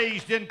be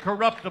raised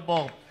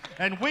incorruptible,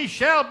 and we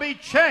shall be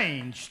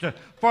changed.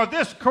 For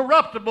this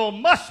corruptible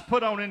must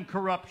put on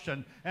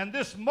incorruption, and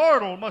this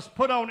mortal must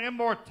put on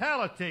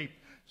immortality.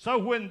 So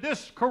when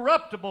this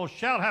corruptible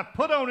shall have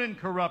put on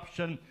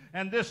incorruption,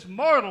 and this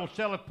mortal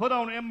shall have put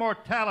on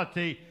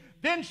immortality,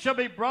 then shall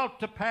be brought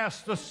to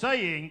pass the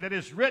saying that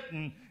is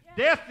written,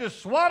 Death is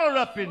swallowed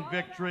up in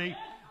victory.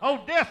 O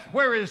death,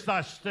 where is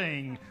thy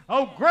sting?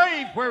 O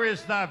grave, where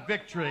is thy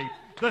victory?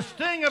 The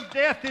sting of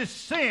death is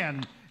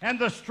sin, and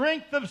the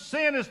strength of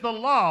sin is the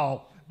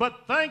law.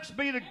 But thanks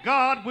be to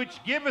God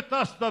which giveth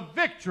us the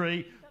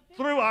victory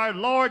through our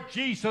Lord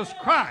Jesus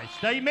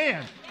Christ."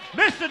 Amen.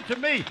 Listen to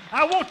me.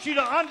 I want you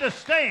to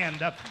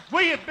understand,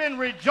 we have been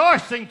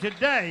rejoicing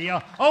today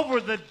over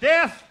the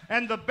death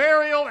and the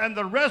burial and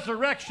the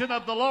resurrection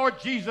of the Lord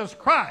Jesus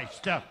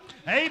Christ.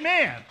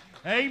 Amen.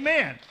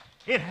 Amen.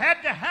 It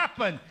had to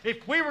happen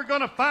if we were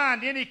going to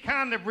find any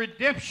kind of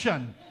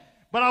redemption.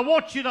 But I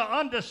want you to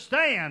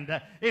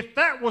understand, if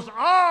that was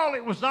all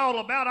it was all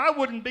about, I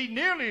wouldn't be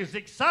nearly as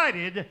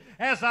excited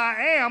as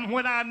I am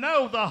when I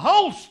know the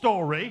whole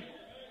story.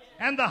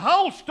 And the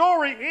whole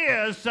story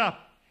is,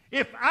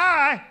 if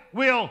I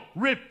will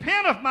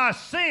repent of my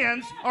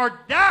sins or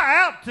die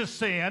out to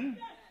sin,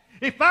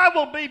 if I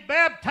will be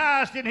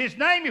baptized in His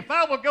name, if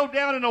I will go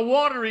down in a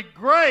watery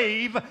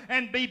grave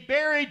and be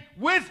buried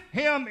with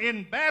Him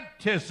in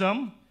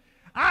baptism,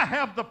 I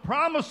have the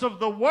promise of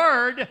the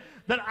Word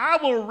that I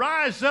will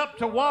rise up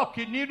to walk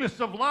in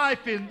newness of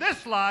life in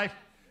this life,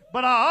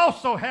 but I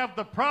also have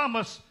the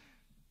promise,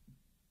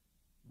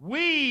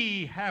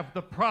 we have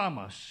the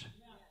promise.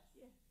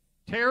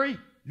 Terry,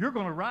 you're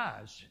going to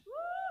rise.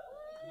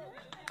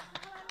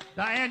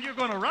 Diane, you're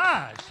going to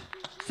rise.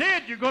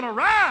 Sid, you're going to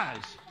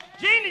rise.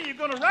 Jeannie, you're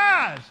going to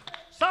rise.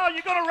 Saul,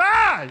 you're going to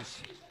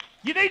rise.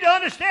 You need to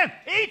understand,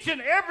 each and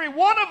every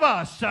one of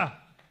us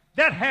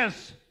that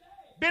has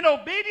been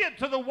obedient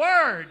to the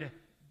Word,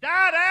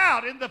 died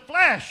out in the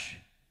flesh,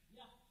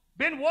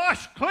 been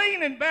washed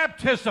clean in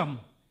baptism,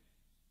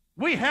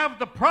 we have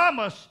the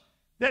promise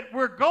that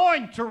we're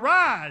going to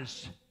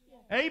rise.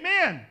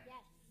 Amen.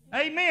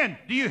 Amen.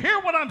 Do you hear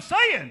what I'm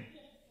saying?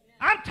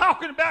 I'm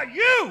talking about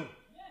you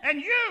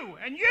and you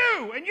and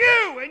you and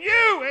you and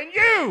you and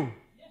you.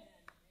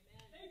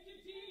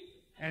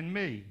 And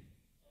me.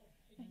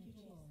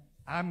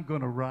 I'm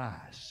going to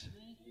rise.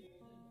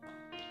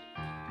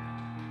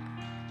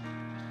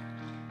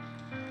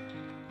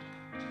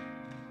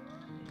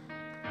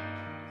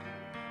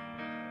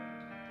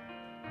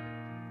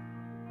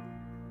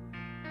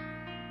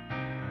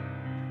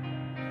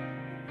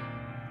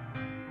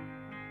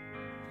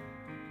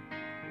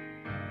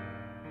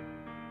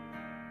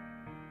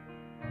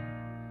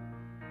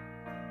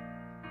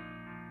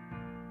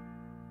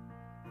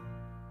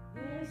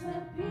 There's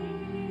a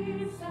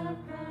peace I've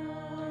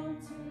come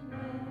to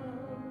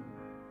know,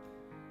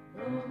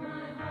 though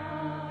my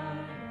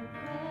heart and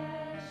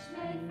flesh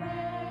may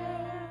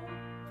fail.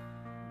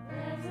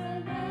 There's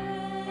an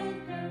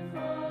anchor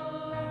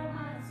for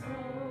my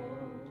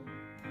soul.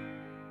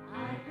 I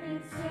can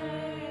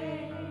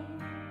say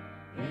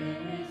it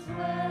is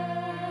well.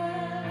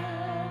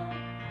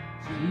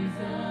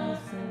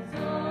 Jesus has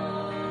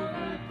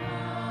overcome.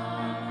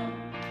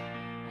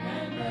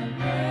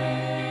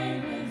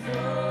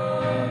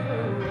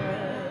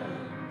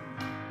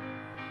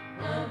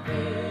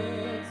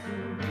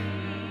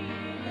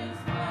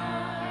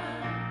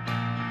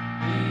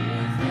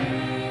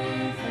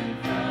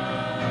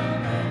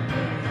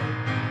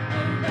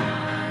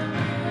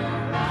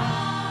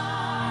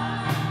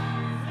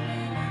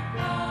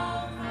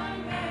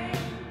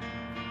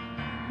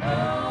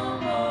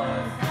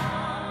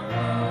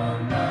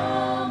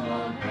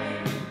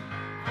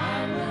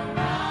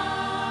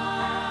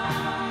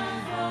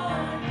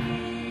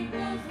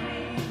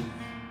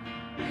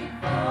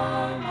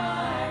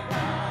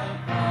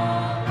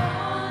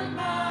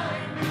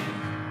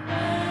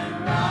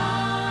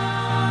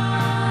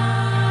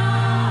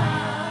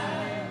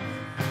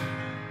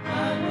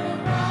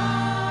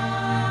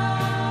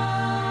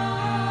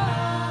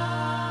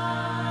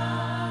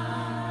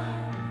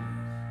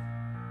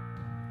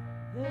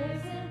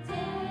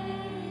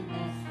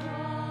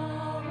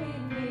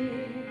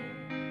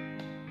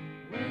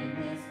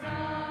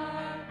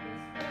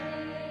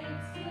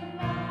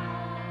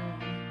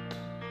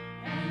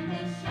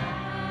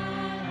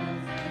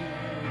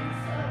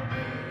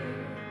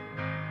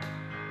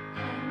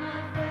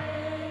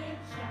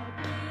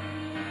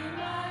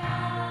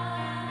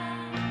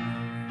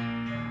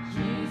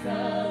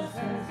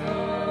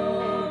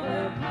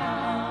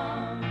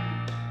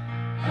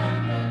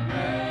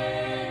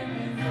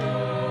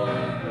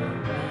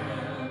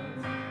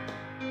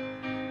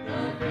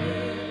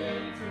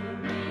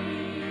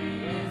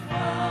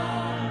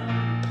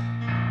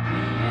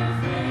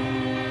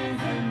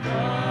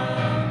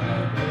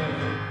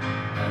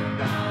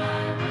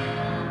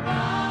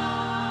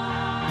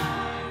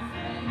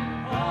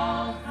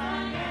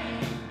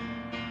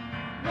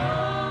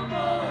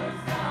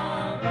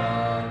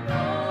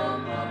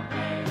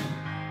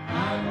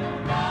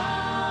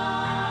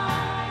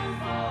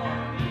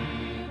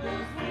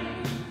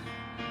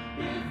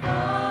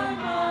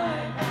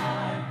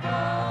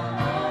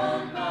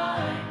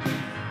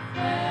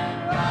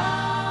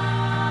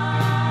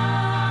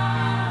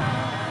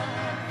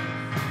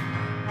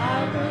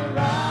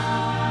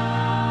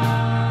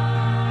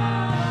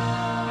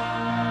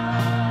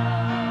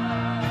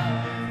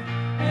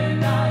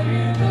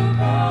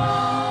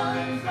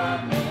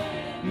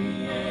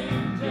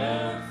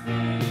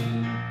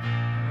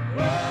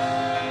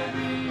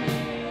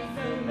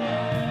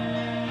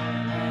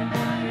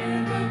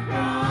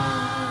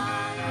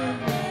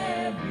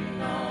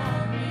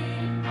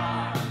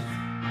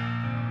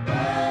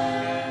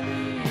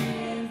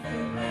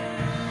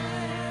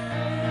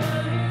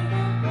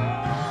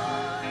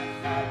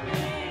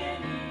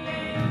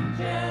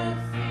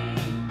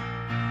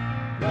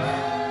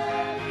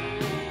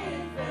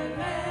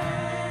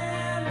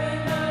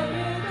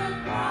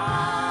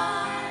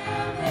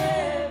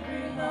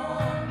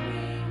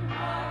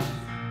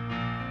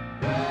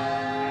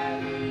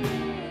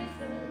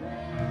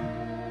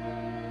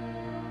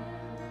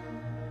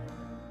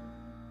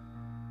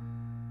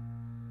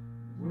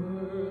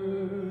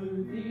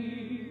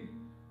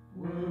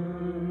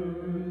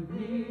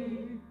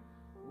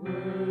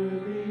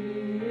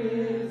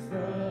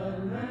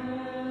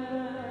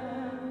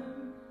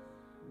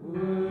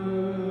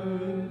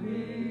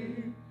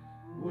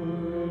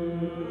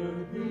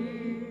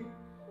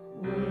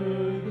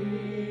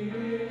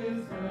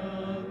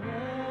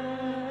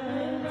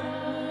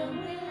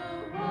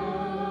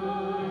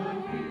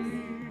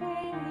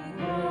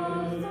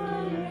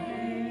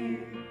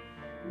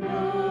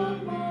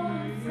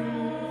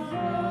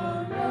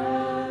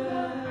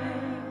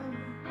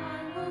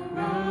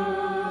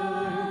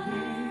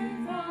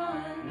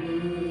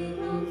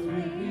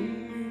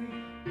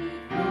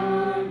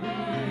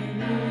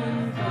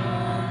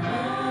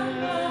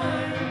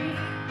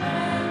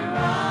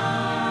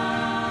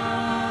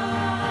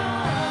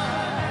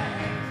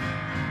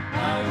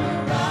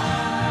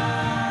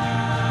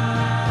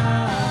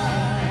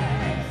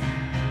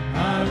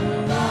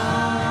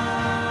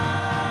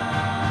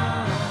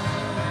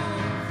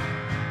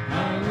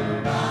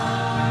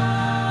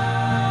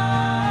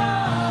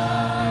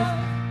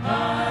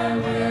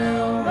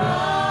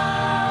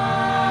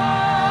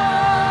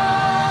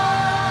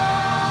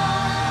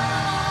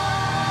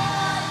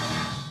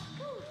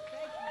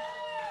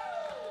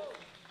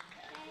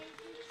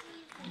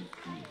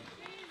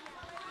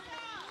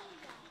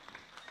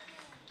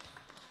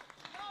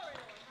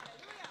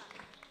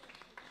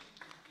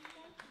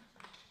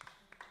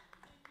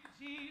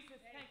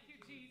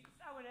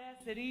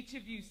 That each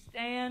of you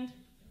stand.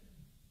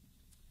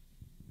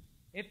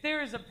 If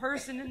there is a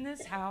person in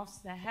this house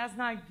that has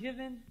not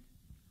given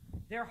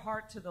their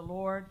heart to the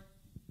Lord,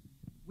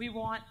 we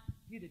want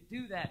you to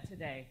do that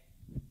today,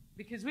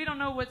 because we don't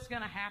know what's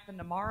going to happen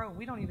tomorrow.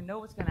 We don't even know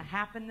what's going to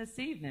happen this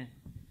evening.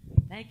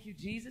 Thank you,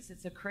 Jesus.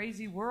 It's a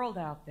crazy world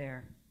out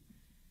there.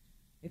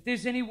 If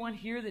there's anyone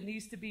here that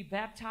needs to be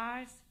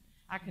baptized,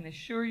 I can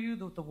assure you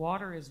that the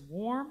water is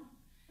warm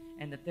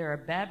and that there are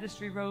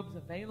baptistry robes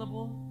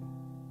available.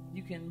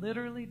 You can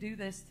literally do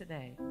this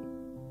today.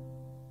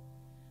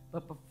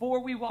 But before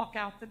we walk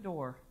out the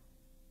door,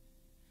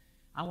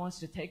 I want us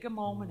to take a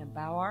moment and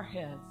bow our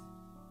heads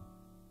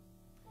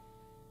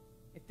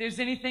If there's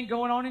anything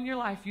going on in your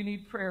life you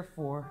need prayer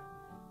for,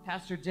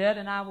 Pastor Jed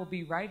and I will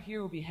be right here.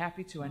 We'll be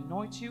happy to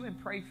anoint you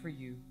and pray for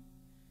you.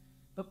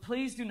 But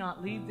please do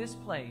not leave this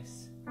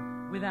place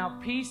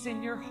without peace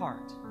in your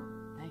heart.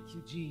 Thank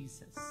you,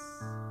 Jesus.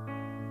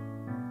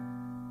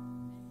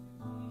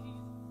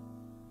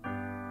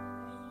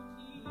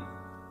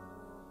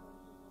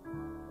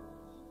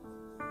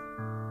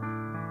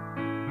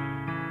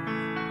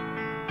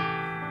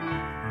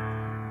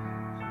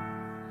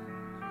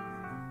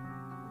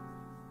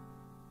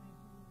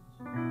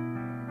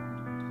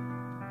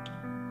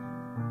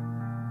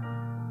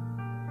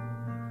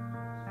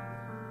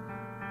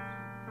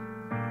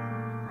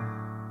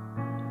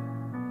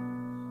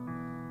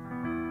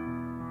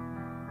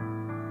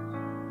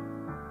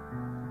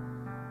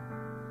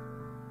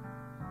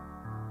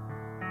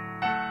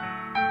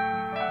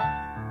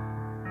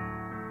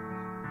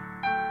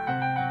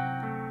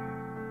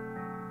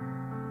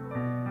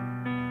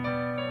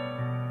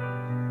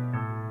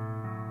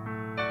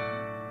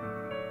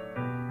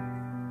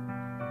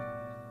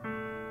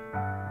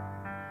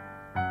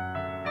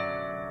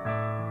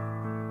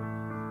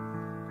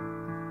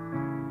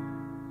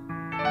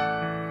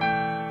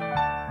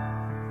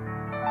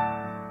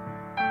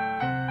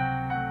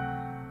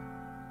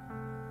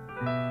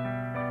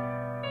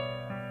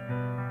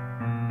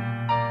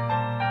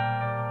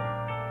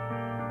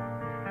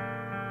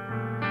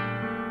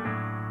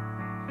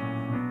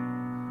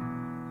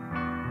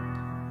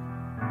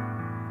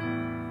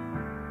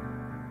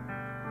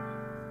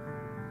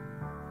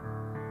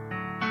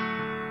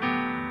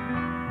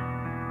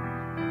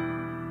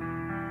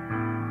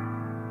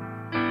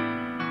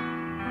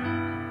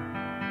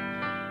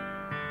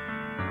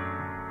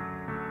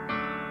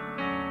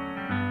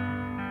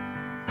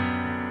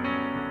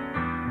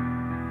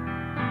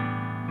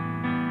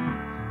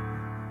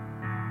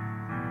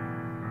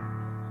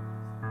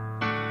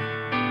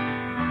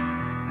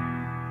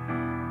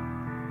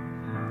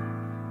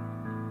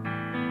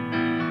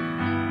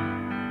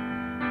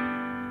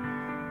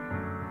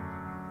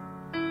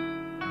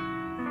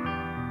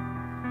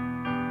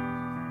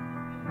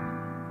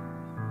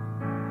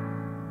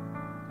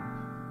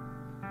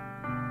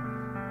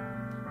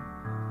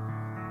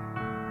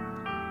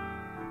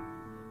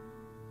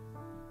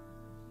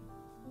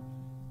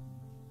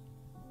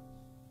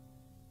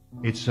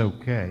 It's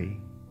okay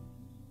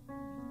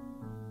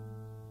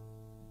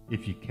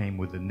if you came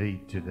with a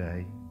need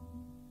today.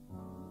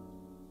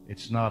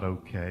 It's not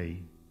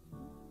okay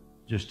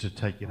just to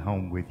take it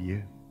home with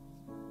you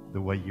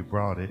the way you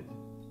brought it.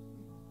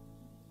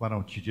 Why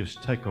don't you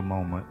just take a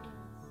moment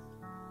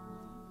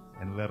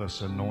and let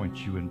us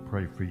anoint you and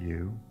pray for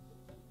you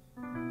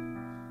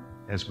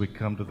as we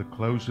come to the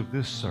close of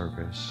this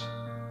service.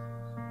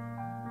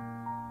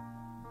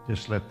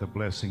 Just let the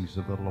blessings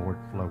of the Lord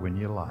flow in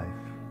your life.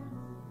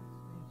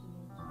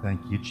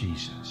 Thank you,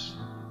 Jesus.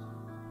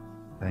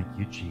 Thank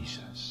you,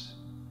 Jesus.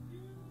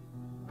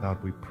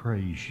 God, we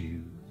praise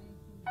you.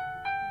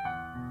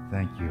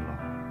 Thank you,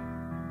 Lord.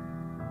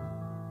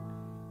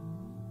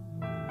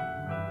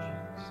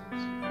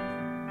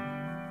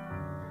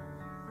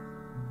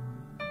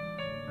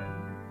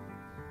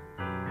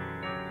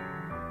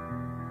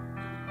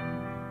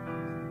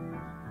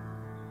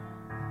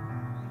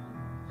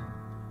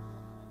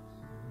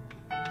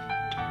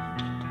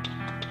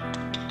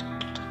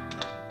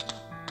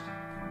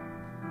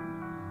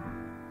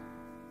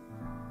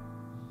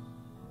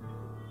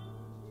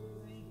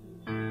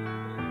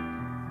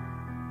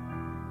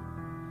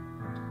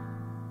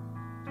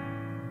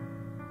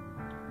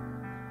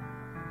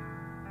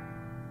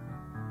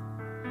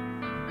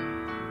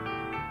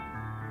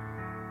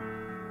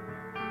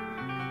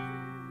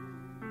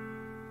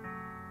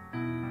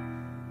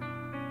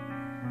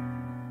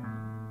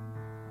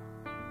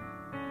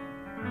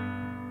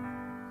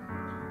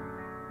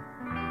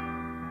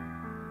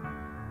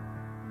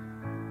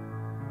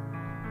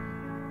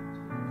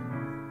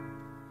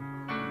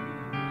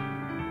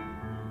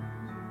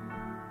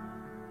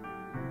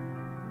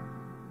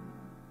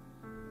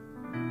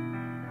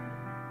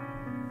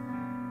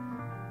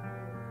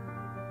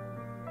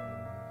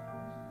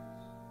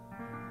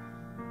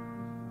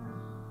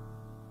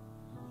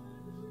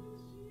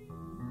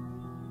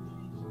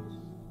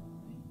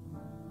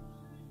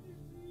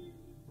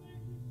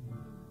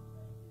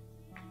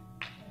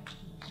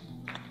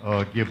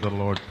 Oh, give the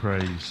Lord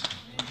praise.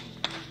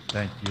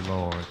 Thank you,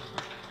 Lord.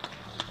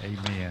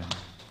 Amen.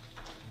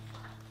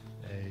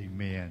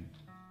 Amen.